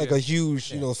 or you put like a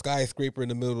huge skyscraper in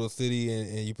the middle of the city,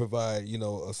 and you provide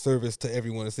a service to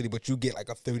everyone in the city, but you get like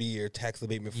a 30-year tax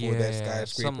abatement for that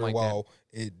skyscraper like while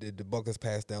the buck is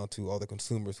passed down to all the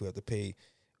consumers who have to pay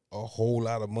a whole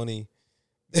lot of money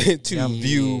to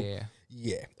view.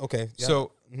 Yeah. Okay.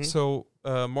 Yeah. So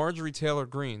Marjorie Taylor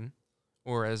Greene,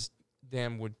 or as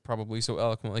Dan would probably so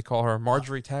eloquently call her,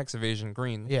 Marjorie Tax Evasion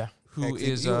Greene. Yeah. Who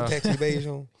is tax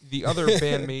evasion? The other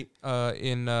bandmate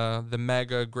in the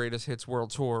MAGA Greatest Hits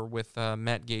World Tour with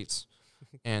Matt Gaetz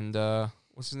and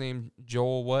what's his name?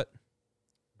 Joel what?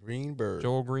 Greenberg.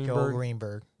 Joel Greenberg. Joel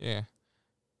Greenberg. Yeah.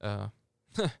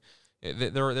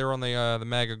 They're on the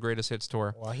MAGA Greatest Hits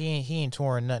tour. Well, he ain't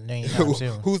touring nothing anytime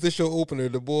soon. Who's the show opener?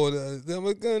 The boy, I'm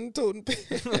a gun toting.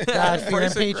 God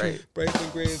fearing patriot. Bryson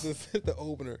Gray is the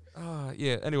opener.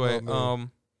 Yeah. Anyway,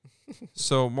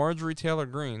 so Marjorie Taylor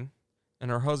Greene and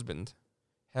her husband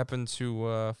happened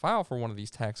to file for one of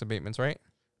these tax abatements, right?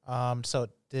 So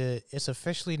it's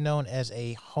officially known as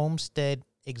a homestead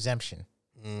exemption.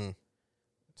 Mm.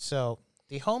 So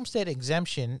the homestead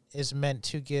exemption is meant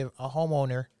to give a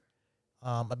homeowner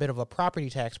a bit of a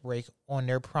property tax break on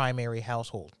their primary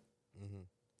household. Mm-hmm.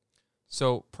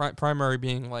 So primary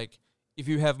being like if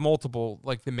you have multiple,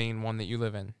 like the main one that you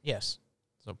live in. Yes.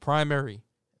 So primary.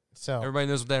 So everybody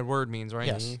knows what that word means, right?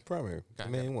 Yes. Mm-hmm. Primary. Okay. The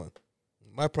main one.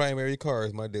 My primary car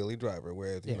is my daily driver,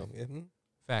 whereas,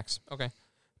 Facts. Okay.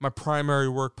 My primary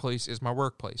workplace is my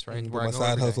workplace, right? Mm-hmm. Where my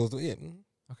side hustles, Okay.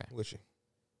 With you.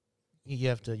 You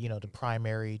have to, the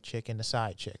primary chick and the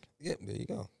side chick. Yeah, there you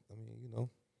go. I mean,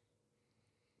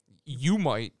 You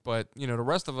might, but the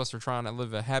rest of us are trying to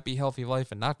live a happy, healthy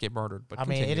life and not get murdered. But I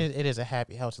mean, it is a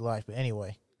happy, healthy life. But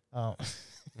anyway, yeah.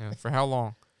 For how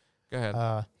long? Go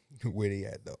ahead. Where they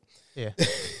at though? Yeah.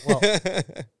 Well,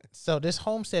 so this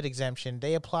homestead exemption,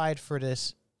 they applied for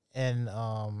this in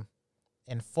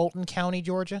Fulton County,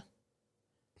 Georgia,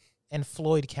 and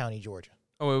Floyd County, Georgia.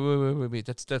 Oh, wait.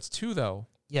 That's two though.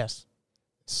 Yes.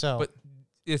 So, but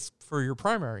it's for your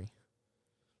primary.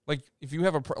 Like if you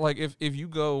have if you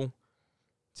go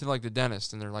to like the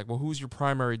dentist and they're like, well, who's your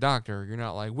primary doctor? You're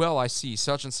not like, well, I see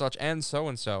such and such and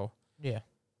so. Yeah.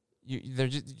 They're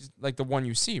just like the one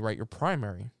you see, right? Your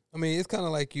primary. I mean, it's kind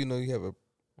of like you have a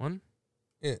one.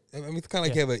 Yeah, I mean, it's kind of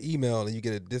like you have an email and you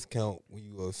get a discount when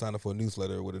you sign up for a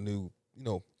newsletter with a new,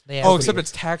 except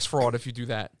it's tax fraud if you do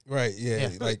that. Right, yeah.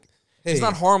 Like, hey. It's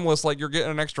not harmless, like you're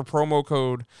getting an extra promo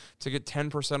code to get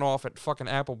 10% off at fucking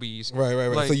Applebee's. Right.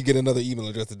 Like, so you get another email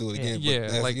address to do it again.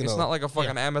 Yeah, like it's not like a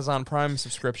fucking Amazon Prime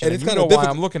subscription. And it's you know why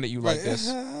I'm looking at you like this.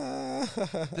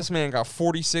 This man got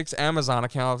 46 Amazon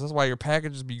accounts. That's why your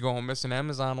packages be going missing.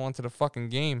 Amazon went to the fucking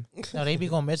game. No, they be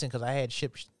going missing because I had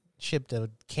shipped to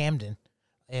Camden.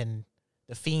 And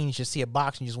the fiends just see a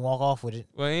box and just walk off with it.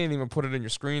 Well, they ain't even put it in your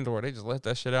screen door. They just let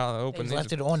that shit out in the open. They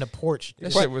left it on the porch.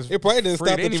 That shit was it probably didn't free.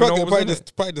 stop They the didn't truck. even It know what was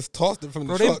probably just tossed it from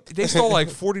the Bro, truck. They stole like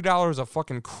 $40 of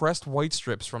fucking Crest white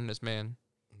strips from this man.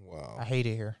 Wow. I hate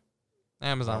it here.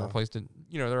 Amazon replaced it.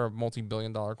 They're a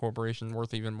multi-billion-dollar corporation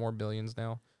worth even more billions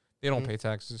now. They don't pay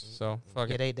taxes, so fuck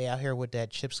it. Yeah, they out here with that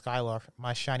Chip Skylar,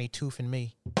 my shiny tooth and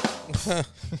me.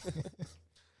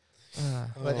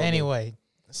 But anyway,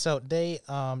 so they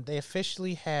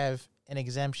officially have an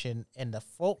exemption in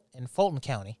Fulton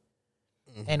County,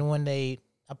 and when they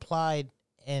applied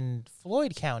in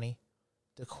Floyd County,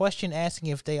 the question asking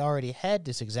if they already had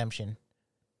this exemption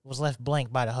was left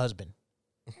blank by the husband,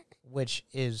 which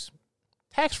is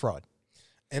tax fraud.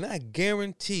 And I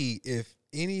guarantee if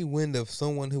any wind of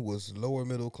someone who was lower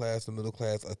middle class or middle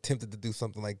class attempted to do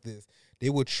something like this, they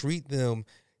would treat them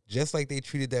just like they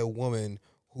treated that woman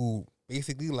who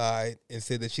basically lied and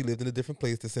said that she lived in a different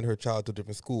place to send her child to a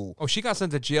different school. Oh, she got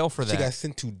sent to jail for that. She got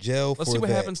sent to jail Let's for see what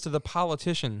that. happens to the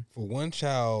politician. For one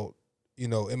child,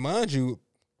 and mind you,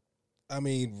 I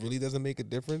mean, really doesn't make a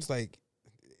difference. Like,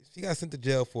 she got sent to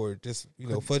jail for just,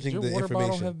 fudging Could the your water information.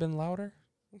 bottle have been louder?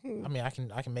 I mean, I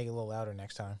can make it a little louder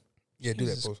next time. Yeah,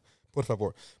 Jesus. do that, post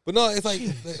 44. But no, it's like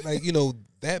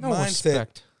that No mindset.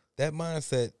 respect. That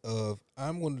mindset of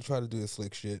I'm going to try to do this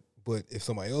slick shit, but if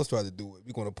somebody else tried to do it,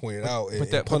 we're going to point it out and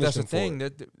punish that's them the thing. for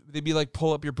it. That they'd be like,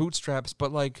 pull up your bootstraps,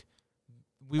 but like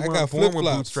we I weren't got born with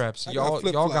flip-flops. bootstraps. I got Y'all got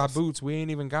flip-flops. boots. We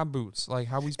ain't even got boots. Like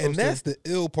how we supposed And to? that's the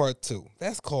ill part too.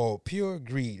 That's called pure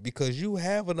greed because you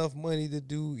have enough money to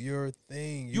do your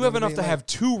thing. You have enough to have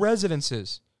 2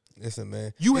 residences. Listen,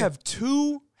 man. You have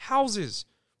 2 houses.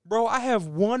 Bro, I have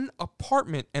 1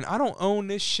 apartment and I don't own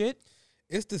this shit.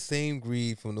 It's the same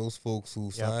greed from those folks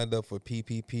who signed up for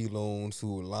PPP loans,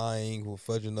 who are lying, who are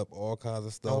fudging up all kinds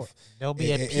of stuff. They'll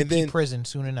be at PP prison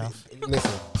soon enough.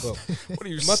 Listen, look, What are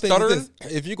you my thing stuttering? is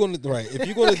this, if you're gonna do it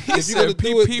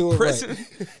PP right. prison.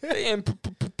 They in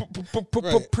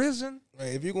Right. prison.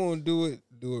 Right, if you're gonna do it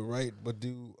right, but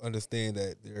do understand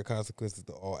that there are consequences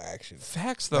to all action.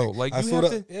 Facts though, like I you sort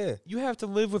have of- to, yeah. you have to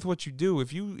live with what you do.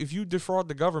 If you defraud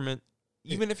the government,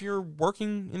 even if you're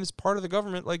working in as part of the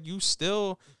government, like you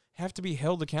still have to be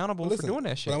held accountable Listen, for doing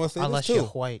that shit. But I'm gonna say Unless this you're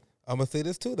too. white. I'm gonna say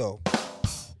this too, though.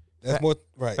 That's more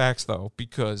right. Facts though,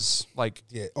 because like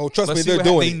Yeah. Oh, trust Let's me, see they're what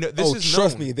doing it. this Oh, is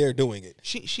trust known. me, they're doing it.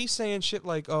 she's saying shit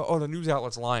like, oh, the news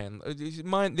outlet's lying. They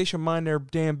should mind their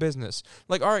damn business.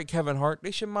 Like, all right, Kevin Hart,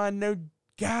 they should mind their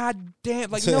goddamn.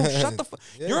 Like, no, shut the fuck.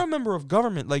 Yeah. You're a member of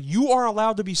government. Like, you are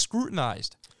allowed to be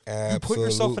scrutinized. Absolutely. You put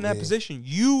yourself in that position.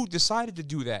 You decided to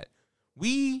do that.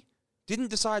 We didn't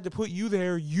decide to put you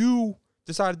there. You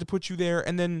decided to put you there,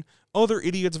 and then other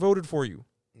idiots voted for you.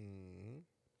 Mm-hmm.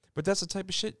 But that's the type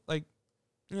of shit, like,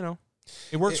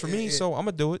 it works for me, so I'm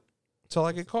going to do it until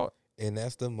I get caught. And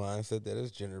that's the mindset that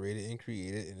is generated and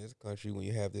created in this country when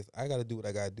you have this, I got to do what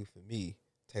I got to do for me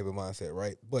type of mindset,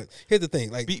 right? But here's the thing.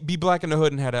 Like, Be black in the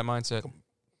hood and have that mindset.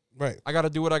 right. I got to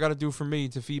do what I got to do for me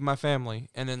to feed my family.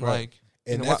 And then, Right. like,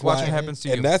 And watch that's what why, happens to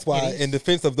you. and that's why, It is. in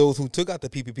defense of those who took out the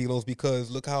PPP loans, because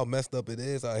look how messed up it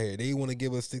is out here. They want to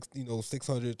give us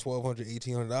 $600, $1,200,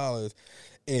 $1,800,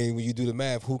 and when you do the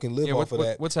math, who can live off of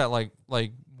that? What's that, like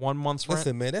 1 month's rent?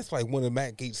 Listen, man, that's like one of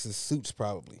Matt Gaetz' suits,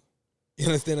 probably. You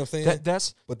understand what I'm saying?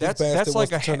 That's but this that's bastard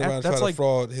like wants to turn around and try that's to like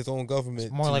fraud his own government.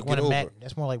 It's more to like get one of over. Matt.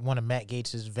 That's more like one of Matt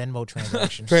Gates' Venmo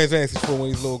transactions. Transactions for one of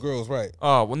these little girls, right?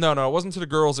 Oh well, no, it wasn't to the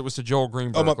girls. It was to Joel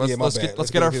Greenberg. my Let's bad. let's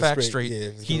get our it facts straight. Yeah,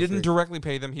 let's He get it didn't straight. directly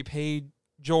pay them. He paid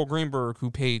Joel Greenberg, who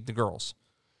paid the girls.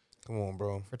 Come on,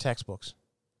 bro. for textbooks.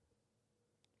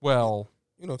 Well,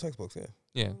 Textbooks, yeah.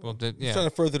 yeah. Well, He's yeah. trying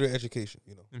to further their education,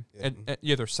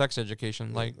 Yeah, their sex education,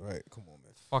 Yeah, like right. Come on,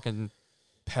 man. fucking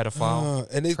pedophile.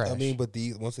 Trash.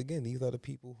 But once again, these are the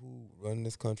people who run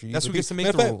this country. That's who gets to make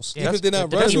Matter the of fact, rules. Yeah, even if they're not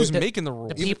That's running, who's the- making the rules.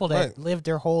 The people that right. live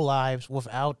their whole lives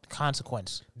without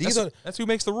consequence. That's who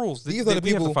makes the rules. These are the we have to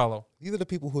people- follow. These are the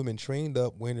people who have been trained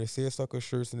up wearing their seersucker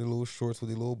shirts and their little shorts with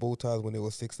their little bow ties when they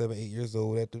were 6, 7, 8 years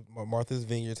old at the Martha's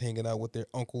Vineyards, hanging out with their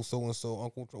uncle so and so,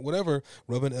 uncle whatever,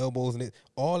 rubbing elbows, and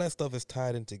all that stuff is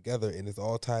tied in together, and it's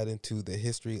all tied into the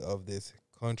history of this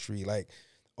country. Like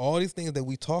all these things that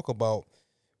we talk about,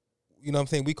 you know what I'm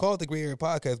saying? We call it the Gray Area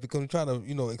Podcast because we're trying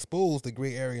to, expose the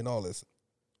gray area and all this.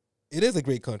 It is a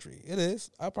great country. It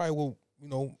is. I probably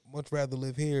will, much rather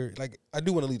live here. Like, I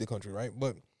do want to leave the country, right?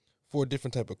 But for a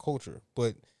different type of culture.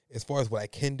 But as far as what I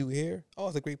can do here,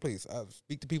 it's a great place. I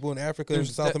speak to people in Africa and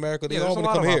South America. They all there's a want to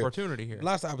lot come of here. opportunity here.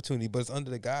 Lots of opportunity, but it's under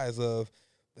the guise of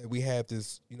that we have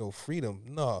this, freedom.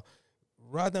 No.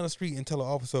 Ride down the street and tell an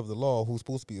officer of the law who's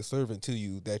supposed to be a servant to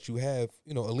you that you have,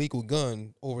 a legal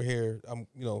gun over here.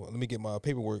 Let me get my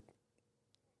paperwork.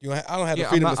 I don't have the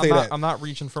freedom to say that. I'm not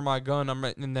reaching for my gun.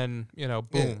 And then, boom.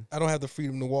 Yeah, I don't have the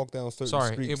freedom to walk down certain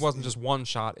Sorry, streets. it wasn't just one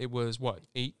shot. It was,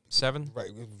 8, 7?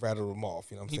 Right, rattle them off,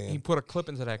 you know what I'm saying? He put a clip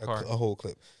into that car. A whole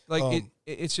clip. Like,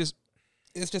 it's just...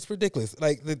 It's just ridiculous.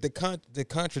 Like, the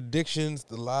contradictions,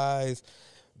 the lies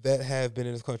that have been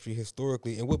in this country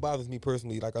historically, and what bothers me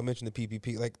personally, like I mentioned the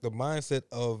PPP, like the mindset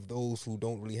of those who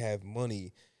don't really have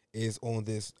money is on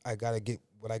this, I got to get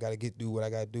what I got to do what I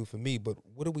got to do for me. But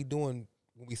what are we doing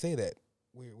when we say that?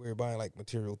 We're buying like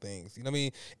material things, you know what I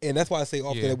mean? And that's why I say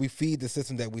often that we feed the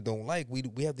system that we don't like.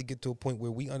 We have to get to a point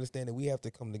where we understand that we have to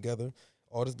come together.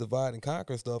 All this divide and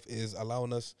conquer stuff is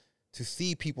allowing us to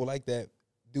see people like that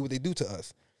do what they do to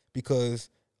us,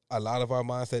 because a lot of our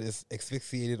mindset is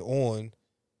asphyxiated on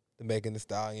the Megan Thee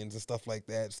Stallions and stuff like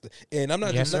that. And I'm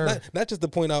not not just to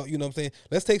point out, you know what I'm saying?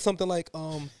 Let's take something like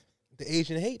the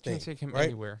Asian hate thing. Can't take him right?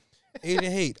 anywhere.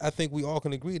 Asian hate. I think we all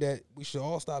can agree that we should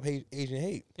all stop Asian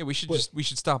hate. Yeah, we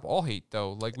should stop all hate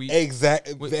though. Like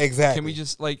exactly. Can we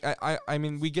just like I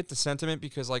mean we get the sentiment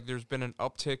because like there's been an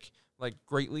uptick like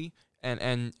greatly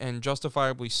and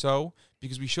justifiably so,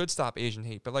 because we should stop Asian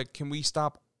hate. But like can we just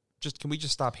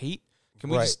stop hate? Can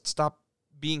we just stop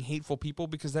being hateful people,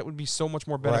 because that would be so much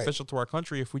more beneficial to our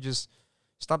country if we just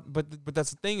stop. But that's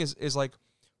the thing is like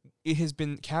it has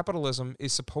been, capitalism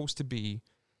is supposed to be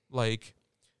like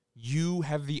you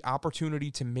have the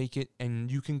opportunity to make it and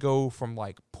you can go from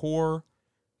like poor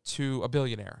to a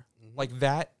billionaire. Mm-hmm. Like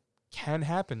that can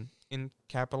happen in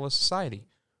capitalist society.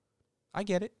 I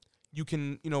get it. You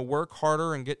can, work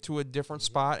harder and get to a different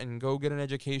spot and go get an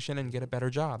education and get a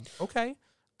better job. Okay.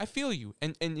 I feel you.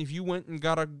 And if you went and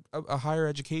got a higher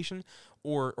education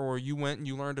or you went and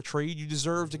you learned a trade, you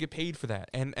deserve to get paid for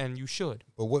that. And you should.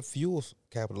 But what fuels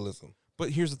capitalism? But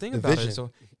here's the thing about it.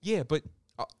 So, yeah, but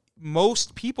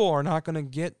most people are not going to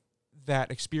get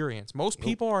that experience. Most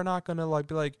people are not going to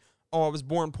be like, oh, I was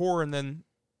born poor and then,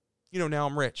 now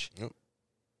I'm rich. Nope.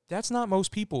 That's not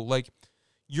most people. Like,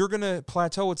 you're going to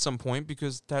plateau at some point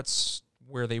because that's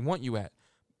where they want you at.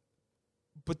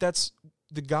 But that's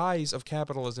the guise of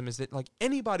capitalism, is that like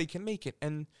anybody can make it.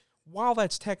 And while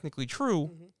that's technically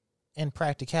true, in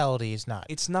practicality, it's not.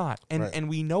 It's not. And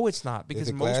we know it's not,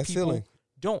 because most people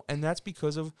don't. And that's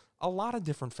because of a lot of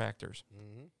different factors.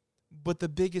 Mm-hmm. But the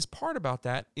biggest part about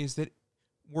that is that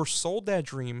we're sold that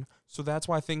dream, so that's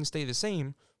why things stay the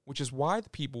same, which is why the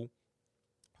people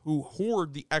who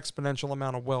hoard the exponential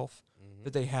amount of wealth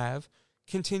that they have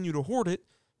continue to hoard it.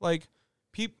 Like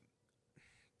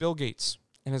Bill Gates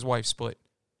and his wife split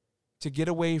to get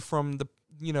away from the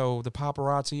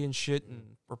paparazzi and shit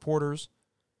and reporters.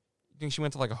 You think she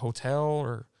went to like a hotel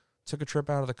or took a trip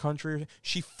out of the country?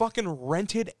 She fucking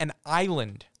rented an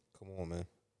island. Come on, man.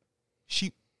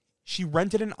 She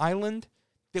rented an island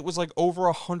that was like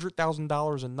over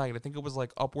 $100,000 a night. I think it was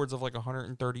like upwards of like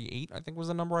 138, I think was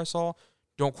the number I saw.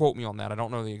 Don't quote me on that. I don't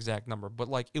know the exact number, but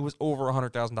like it was over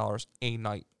 $100,000 a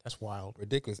night. That's wild.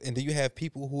 Ridiculous. And then you have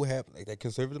people who have like that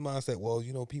conservative mindset. Well,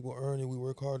 people earn and we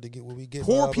work hard to get what we get.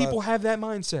 Poor people have that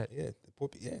mindset. Yeah. Poor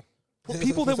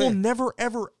people that will never,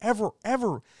 ever, ever,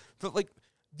 ever. But like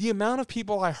the amount of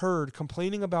people I heard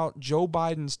complaining about Joe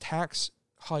Biden's tax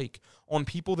hike on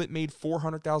people that made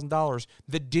 $400,000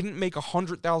 that didn't make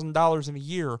 $100,000 in a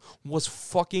year was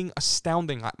fucking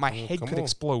astounding. My head could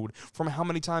explode from how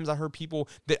many times I heard people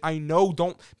that I know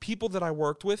people that I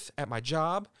worked with at my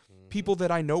job, people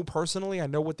that I know personally, I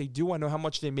know what they do, I know how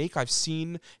much they make, I've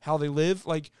seen how they live.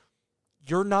 Like,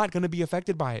 you're not going to be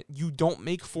affected by it. You don't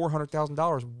make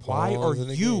 $400,000. Why are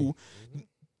you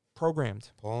programmed.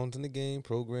 Pawns in the game,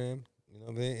 programmed. You know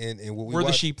what I'm saying? And what We're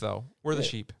the sheep, though. We're the Yeah.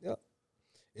 sheep. Yeah.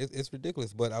 It's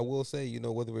ridiculous. But I will say, you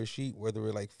know, whether we're sheep, whether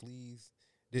we're like fleas.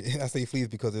 I say fleas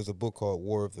because there's a book called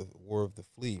War of the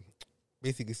Flea.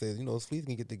 Basically says, you know, fleas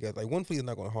can get together. Like one flea is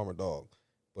not going to harm a dog,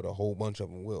 but a whole bunch of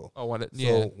them will. Oh, what?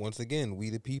 So once again,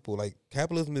 we the people, like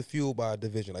capitalism is fueled by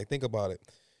division. Like think about it.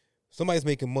 Somebody's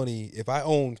making money. If I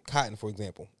own cotton, for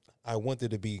example, I want there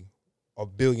to be a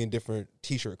billion different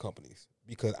T-shirt companies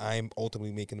because I'm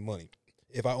ultimately making the money.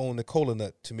 If I own the cola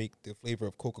nut to make the flavor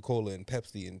of Coca-Cola and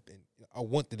Pepsi, and I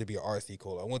want there to be a RC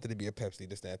Cola, I want there to be a Pepsi,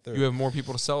 this, that, third. You have more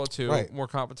people to sell it to, Right. more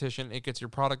competition. It gets your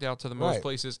product out to the most Right.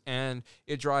 places, and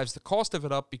it drives the cost of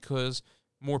it up because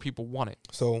more people want it.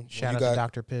 So Shout you out got, to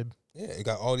Dr. Pibb. Yeah, you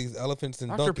got all these elephants and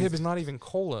Dr. donkeys. Pibb is not even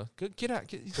cola. Get out.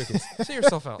 Say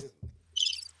yourself out.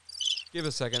 Give it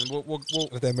a second. We'll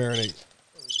Let that marinate.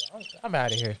 I'm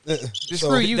out of here. just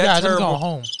Screw you guys. I'm going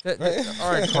home.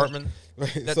 All right, Cartman.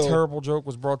 Right. That so, terrible joke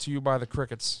was brought to you by the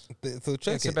crickets. So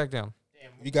check Sit it. back down.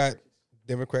 You got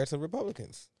Democrats and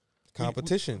Republicans.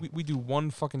 Competition. We do one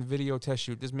fucking video test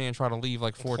shoot. This man tried to leave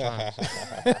like 4 times.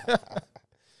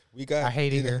 We got. I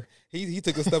hate it you know, here. He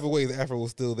took a step away. The afro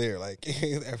was still there. Like,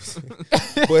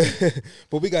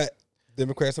 but we got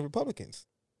Democrats and Republicans.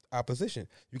 Opposition.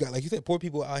 You got, like you said, poor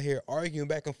people out here arguing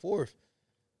back and forth.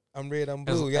 I'm red, I'm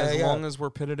blue. As long as we're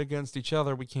pitted against each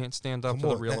other, we can't stand up to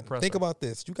the real Now, oppressor. think about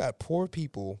this. You got poor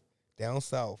people down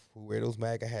south who wear those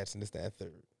MAGA hats and this, that, and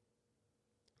third,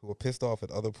 who are pissed off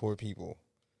at other poor people.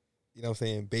 You know what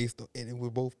I'm saying?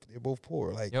 They're both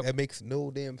poor. Like, Yep. that makes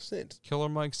no damn sense. Killer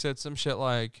Mike said some shit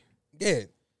like, Yeah.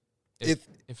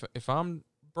 if I'm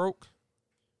broke,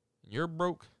 and you're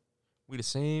broke, we the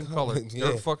same color. Yeah.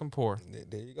 They're fucking poor.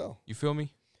 There you go. You feel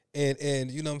me?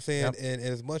 And you know what I'm saying? Yep. And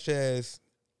as much as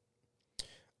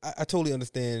I totally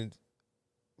understand,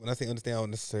 when I say understand, I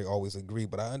don't necessarily always agree,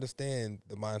 but I understand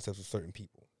the mindsets of certain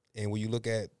people. And when you look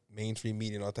at mainstream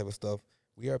media and all type of stuff,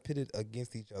 we are pitted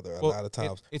against each other a lot of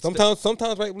times.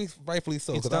 Sometimes rightfully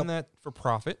so. It's done that for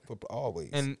profit.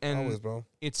 Always. And always, bro.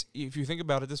 It's, if you think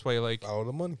about it this way, like Follow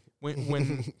the money.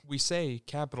 when we say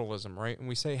capitalism, right? And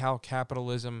we say how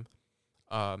capitalism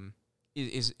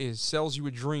is sells you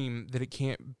a dream that it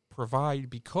can't provide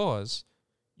because,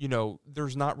 you know,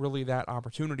 there's not really that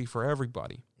opportunity for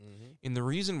everybody. Mm-hmm. And the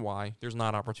reason why there's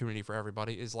not opportunity for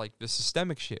everybody is like the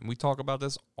systemic shit. And we talk about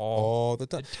this all All the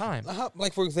the time. time.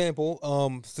 Like, for example,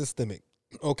 systemic.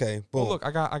 Okay, boom. Well, look,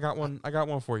 I got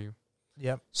one for you.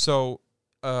 Yep. So,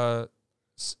 her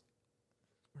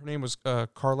name was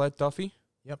Carlette Duffy.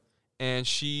 Yep. And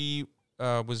she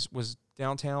was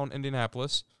downtown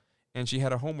Indianapolis, and she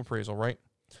had a home appraisal, right?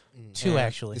 Two, And-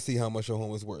 actually. To see how much your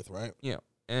home is worth, right? Yeah.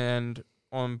 And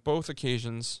on both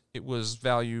occasions, it was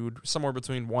valued somewhere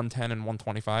between 110 and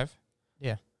 125.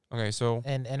 Yeah. Okay, so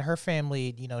And her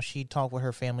family, you know, she talked with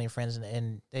her family and friends,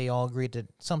 and they all agreed that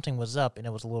something was up and it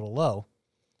was a little low,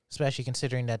 especially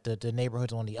considering that the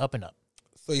neighborhood's on the up and up.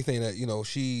 So you're saying that, you know,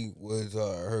 she was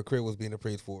her crib was being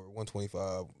appraised for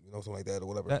 125, you know, something like that or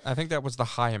whatever. I think that was the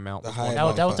high amount. The was high one-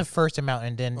 amount. That was the first amount,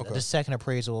 and then Okay. the second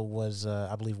appraisal was,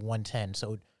 I believe, 110.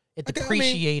 So it Okay, I mean-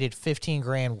 depreciated 15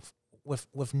 grand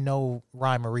with no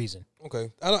rhyme or reason.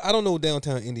 Okay. I don't know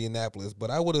downtown Indianapolis,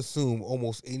 but I would assume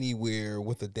almost anywhere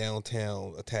with a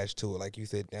downtown attached to it, like you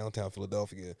said, downtown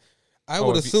Philadelphia. I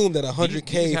would assume that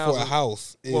 $100K these for a houses-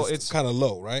 house well, is it's- kind of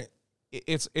low, right?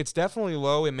 It's definitely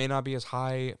low. It may not be as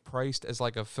high priced as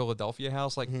like a Philadelphia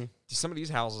house. Like Mhm. some of these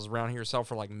houses around here sell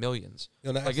for like millions.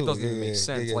 No, no, Like it doesn't absolutely. even Yeah, make yeah,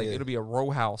 sense. yeah, Like yeah. it'll be a row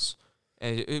house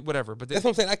and whatever. But That's what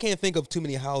I'm saying. I can't think of too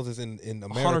many houses in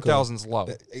America. 100,000's low.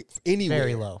 Anywhere.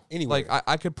 Very low. Anywhere. Like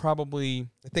I could probably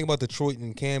think about Detroit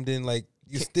and Camden. Like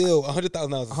you still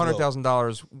 $100,000.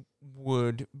 $100,000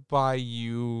 would buy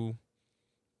you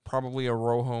probably a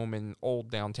row home in old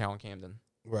downtown Camden,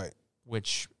 Right.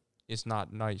 which is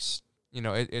not nice. You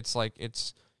know, it's like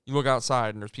you look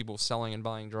outside and there's people selling and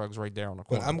buying drugs right there on the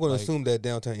corner. But I'm going to Like, assume that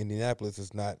downtown Indianapolis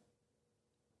is not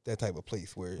that type of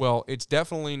place where. well, it's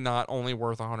definitely not only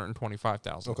worth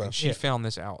 $125,000. Okay. And she Yeah. found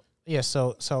this out. Yeah,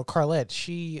 so Carlette,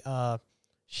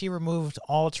 she removed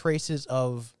all traces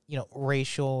of, you know,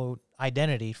 racial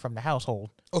identity from the household.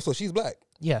 Oh, so she's black.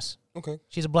 Yes, Okay.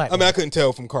 she's a black I mean, woman. I couldn't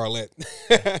tell from Carlette.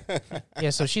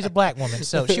 Yeah, so she's a black woman.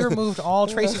 So she removed all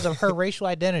traces of her racial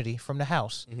identity from the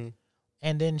house. Mm-hmm.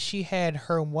 And then she had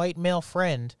her white male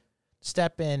friend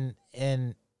step in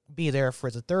and be there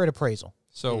for the third appraisal.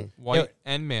 So white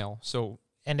and male. So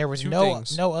And there was Two no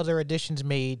things. other additions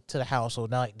made to the house. So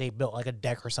not like they built like a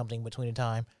deck or something between the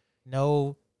time.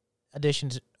 No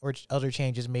additions or other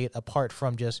changes made apart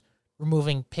from just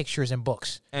removing pictures and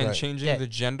books. and Right. changing Yeah. the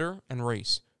gender and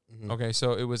race. Mhm. Okay,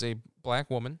 so it was a black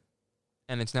woman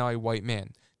and it's now a white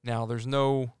man. Now, there's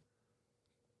nothing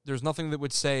that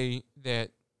would say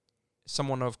that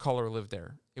someone of color lived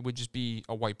there. It would just be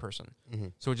a white person. Mm-hmm.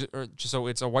 So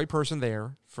it's a white person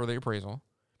there for the appraisal.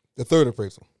 The third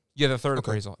appraisal. Yeah, the third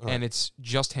Okay. appraisal, All right. and it's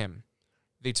just him.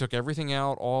 They took everything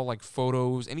out, all like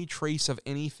photos, any trace of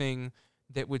anything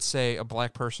that would say a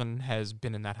black person has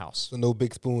been in that house. So no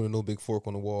big spoon and no big fork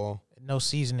on the wall. No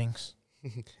seasonings.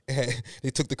 They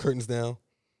took the curtains down.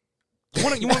 You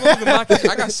want to look at my kitchen?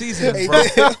 I got seasonings, Hey,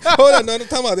 bro. hold on, no, I'm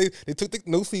talking about they took the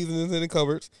no seasonings in the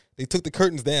cupboards. They took the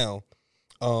curtains down.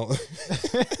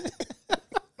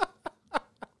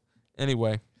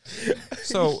 Anyway,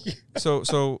 so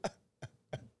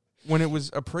when it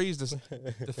was appraised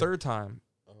the third time,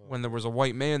 when there was a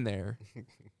white man there,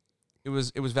 it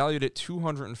was valued at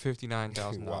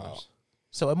 $259,000. Wow.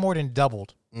 So it more than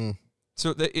doubled. Mm.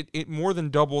 So it more than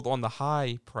doubled on the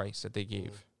high price that they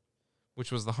gave,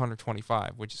 which was the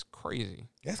 125, which is crazy.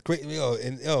 That's great, yo.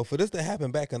 And for this to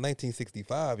happen back in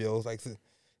 1965, yo, it's like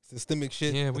systemic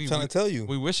shit. Yeah, I'm trying to tell you.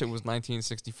 We wish it was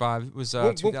 1965. It was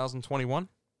What- 2021.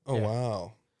 Oh Yeah.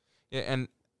 wow. Yeah, and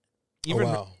even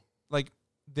oh wow. like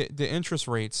the interest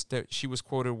rates that she was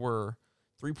quoted were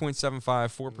 3.75,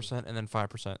 4%, and then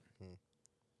 5%.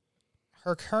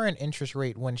 Her current interest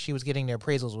rate when she was getting their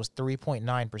appraisals was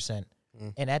 3.9%.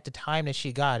 Mm. And at the time that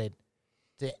she got it,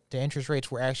 the interest rates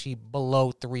were actually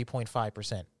below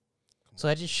 3.5%. So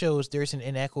that just shows there's an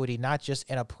inequity, not just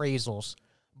in appraisals,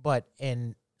 but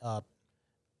in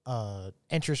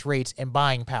interest rates and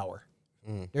buying power.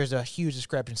 Mm. There's a huge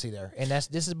discrepancy there. And this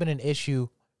has been an issue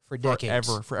for decades.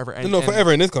 Forever.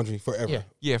 Forever in this country, forever. Yeah.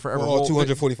 Yeah, forever. For all Well,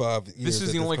 245 years. this is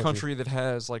that the only country. country that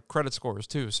has like credit scores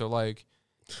too. So like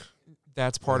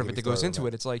that's part Don't of it get that me goes started into on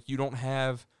it. It's like you don't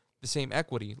have the same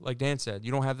equity, like Dan said.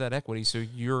 You don't have that equity, so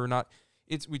you're not.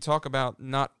 We talk about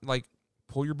not like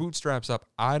pull your bootstraps up.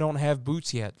 I don't have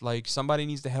boots yet. Like somebody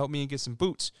needs to help me and get some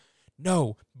boots.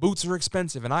 No, boots are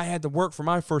expensive, and I had to work for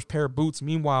my first pair of boots.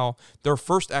 Meanwhile, their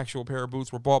first actual pair of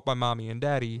boots were bought by mommy and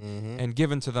daddy and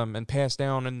given to them and passed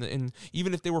down. And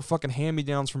even if they were fucking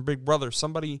hand-me-downs from Big Brother,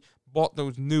 somebody bought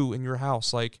those new in your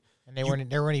house. Like, And they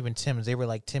weren't even Tim's. They were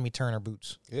like Timmy Turner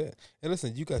boots. Yeah. And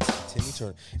listen, you got Timmy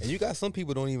Turner, and you got some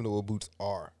people don't even know what boots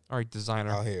are all right, designer.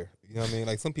 out here. You know what I mean?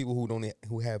 Like some people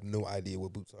who have no idea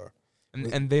what boots are.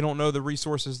 And they don't know the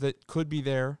resources that could be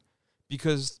there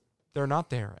because they're not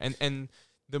there. And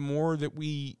the more that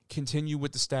we continue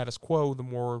with the status quo, the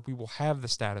more we will have the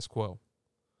status quo.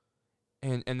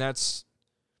 And that's...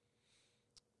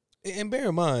 And bear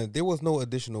in mind, there was no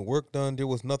additional work done. There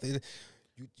was nothing.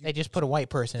 They just put a white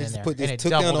person in there. They and it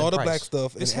took down doubled in all the price. black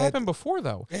stuff. This and happened before,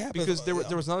 though. It happens, Because there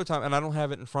was another time, and I don't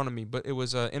have it in front of me, but it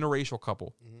was an interracial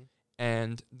couple. Mm-hmm.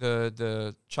 And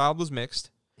the child was mixed,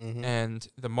 Mm-hmm. and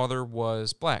the mother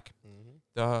was black.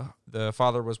 Mm-hmm. The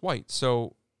father was white.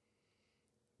 So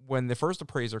when the first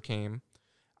appraiser came,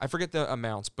 I forget the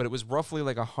amounts, but it was roughly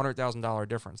like $100,000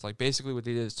 difference. Like basically what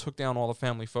they did is took down all the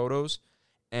family photos,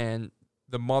 and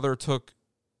the mother took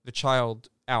the child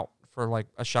out for like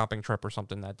a shopping trip or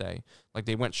something that day. Like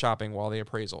they went shopping while the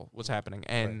appraisal was happening,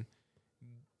 and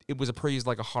it was appraised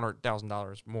like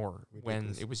 $100,000 more when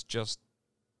Ridiculous. it was just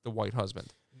the white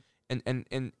husband.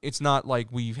 And it's not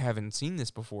like we haven't seen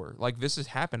this before. Like this has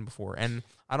happened before, and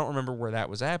I don't remember where that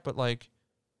was at, but like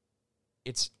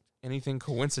it's anything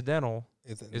coincidental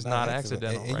is not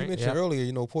accidental, And right? you mentioned Yep.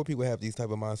 earlier, poor people have these type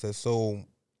of mindsets. So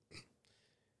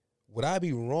would I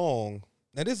be wrong?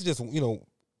 Now this is just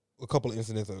a couple of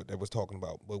incidents that was talking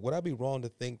about, but would I be wrong to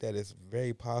think that it's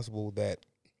very possible that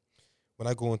when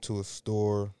I go into a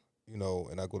store,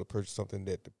 and I go to purchase something,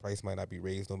 that the price might not be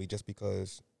raised on me just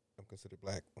because I'm considered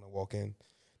black when I walk in?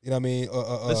 You know what I mean?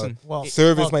 Listen,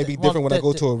 Service might be different when I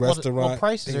go to a Well, restaurant.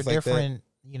 prices are things like that.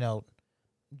 different,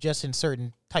 just in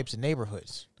certain types of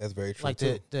neighborhoods. That's very true. Like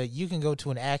too. you can go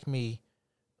to an Acme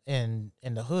in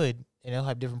the hood, and they'll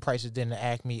have different prices than the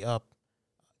Acme up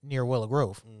near Willow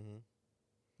Grove. Mm-hmm.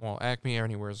 well, Acme or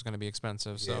anywhere is going to be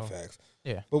expensive. So Yeah, facts.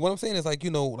 Yeah. But what I'm saying is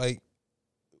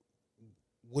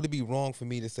would it be wrong for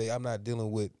me to say I'm not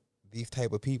dealing with these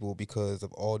type of people because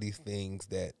of all these things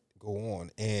that go on?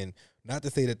 And not to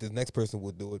say that the next person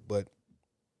would do it, but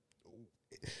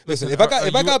listen, if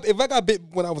I got bit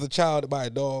when I was a child by a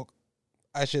dog,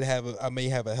 I may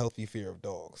have a healthy fear of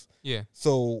dogs. yeah,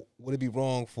 So would it be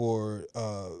wrong for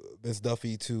Ms.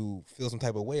 Duffy to feel some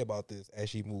type of way about this as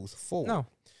she moves forward? no,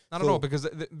 not at all, because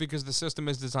the system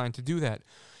is designed to do that.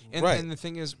 And, Right. and the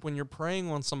thing is, when you're preying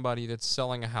on somebody that's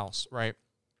selling a house, right,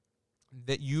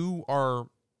 that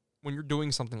when you're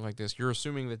doing something like this, you're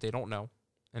assuming that they don't know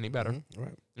any better. Mhm, right.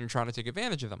 And you're trying to take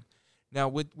advantage of them. Now,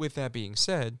 with that being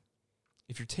said,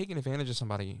 if you're taking advantage of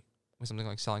somebody, with something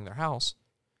like selling their house,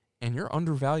 and you're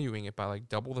undervaluing it by like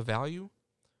double the value,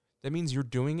 that means you're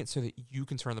doing it so that you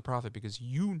can turn the profit because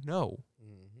you know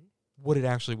what it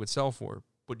actually would sell for.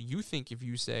 But you think if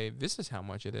you say, this is how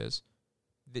much it is,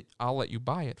 that I'll let you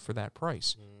buy it for that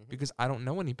price because I don't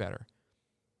know any better.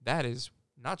 That is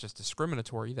not just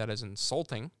discriminatory, that is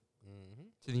insulting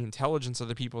to the intelligence of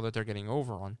the people that they're getting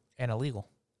over on. And illegal.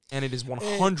 And it is 100%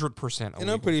 illegal. And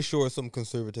I'm pretty sure some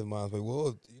conservative minds like,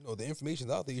 well, the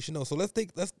information's out there, you should know. So let's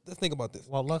think about this.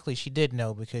 Well, luckily she did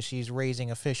know because she's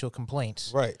raising official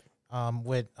complaints. Right.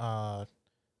 With the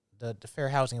fair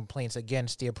housing complaints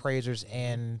against the appraisers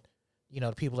and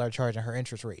the people that are charging her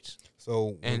interest rates.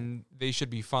 So and they should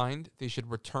be fined. They should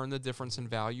return the difference in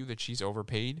value that she's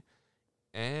overpaid,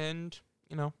 and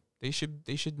they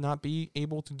should not be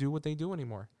able to do what they do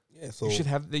anymore. Yeah, so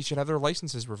they should have their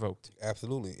licenses revoked.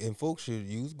 Absolutely, and folks should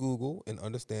use Google and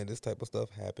understand this type of stuff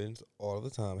happens all the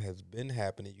time. Has been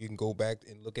happening. You can go back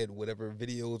and look at whatever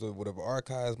videos or whatever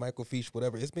archives, microfiche,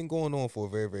 whatever. It's been going on for a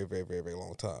very, very, very, very, very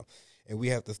long time, and we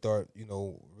have to start,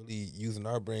 really using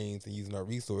our brains and using our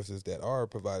resources that are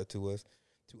provided to us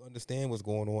to understand what's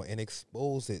going on and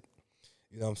expose it.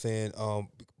 You know what I'm saying?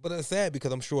 But it's sad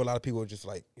because I'm sure a lot of people are just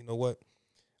like, you know what?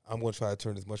 I'm going to try to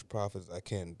turn as much profit as I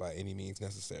can by any means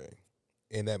necessary.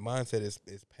 And that mindset is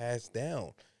passed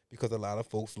down because a lot of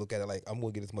folks look at it like, I'm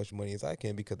going to get as much money as I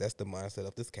can because that's the mindset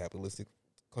of this capitalistic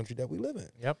country that we live in.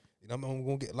 Yep. I'm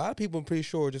going to get a lot of people, I'm pretty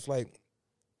sure, just like,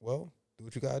 well, do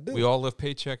what you got to do. We all live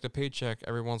paycheck to paycheck.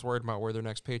 Everyone's worried about where their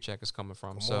next paycheck is coming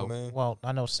from. Come on, man. Well,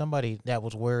 I know somebody that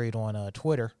was worried on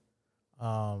Twitter.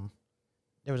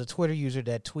 There was a Twitter user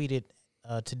that tweeted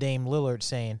to Dame Lillard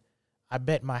saying, I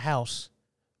bet my house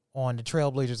on the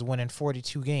Trailblazers winning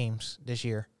 42 games this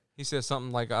year. He said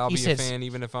something like, "I'll be a fan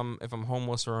even if I'm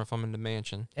homeless or if I'm in the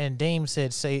mansion." And Dame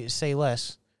said, "Say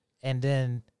less." And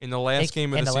then in the last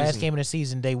game of the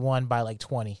season, they won by like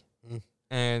 20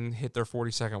 and hit their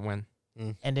 42nd win.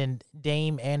 And then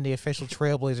Dame and the official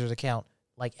Trailblazers account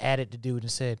like added the dude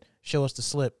and said, "Show us the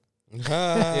slip."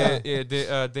 yeah.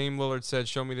 Dame Lillard said,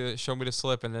 "Show me the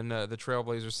slip," and then the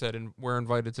Trailblazers said, "And we're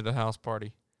invited to the house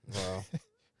party." Wow.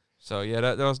 So yeah,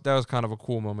 that was kind of a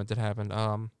cool moment that happened.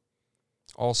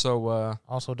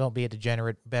 Also, don't be a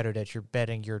degenerate bettor that you're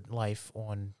betting your life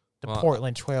on the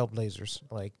Portland Trailblazers.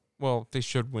 Like, well, they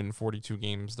should win 42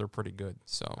 games. They're pretty good.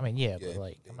 So I mean, but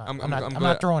like, I'm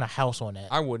not throwing a house on that.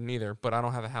 I wouldn't either, but I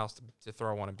don't have a house to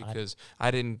throw on it because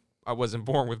I wasn't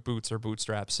born with boots or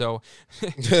bootstraps. So, for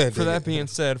that being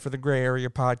said, for the Gray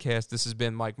Area Podcast, this has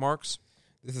been Mike Marks.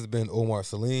 This has been Omar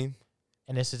Salim.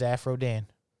 And this is Afro Dan.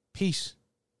 Peace.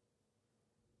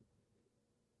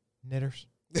 Knitters.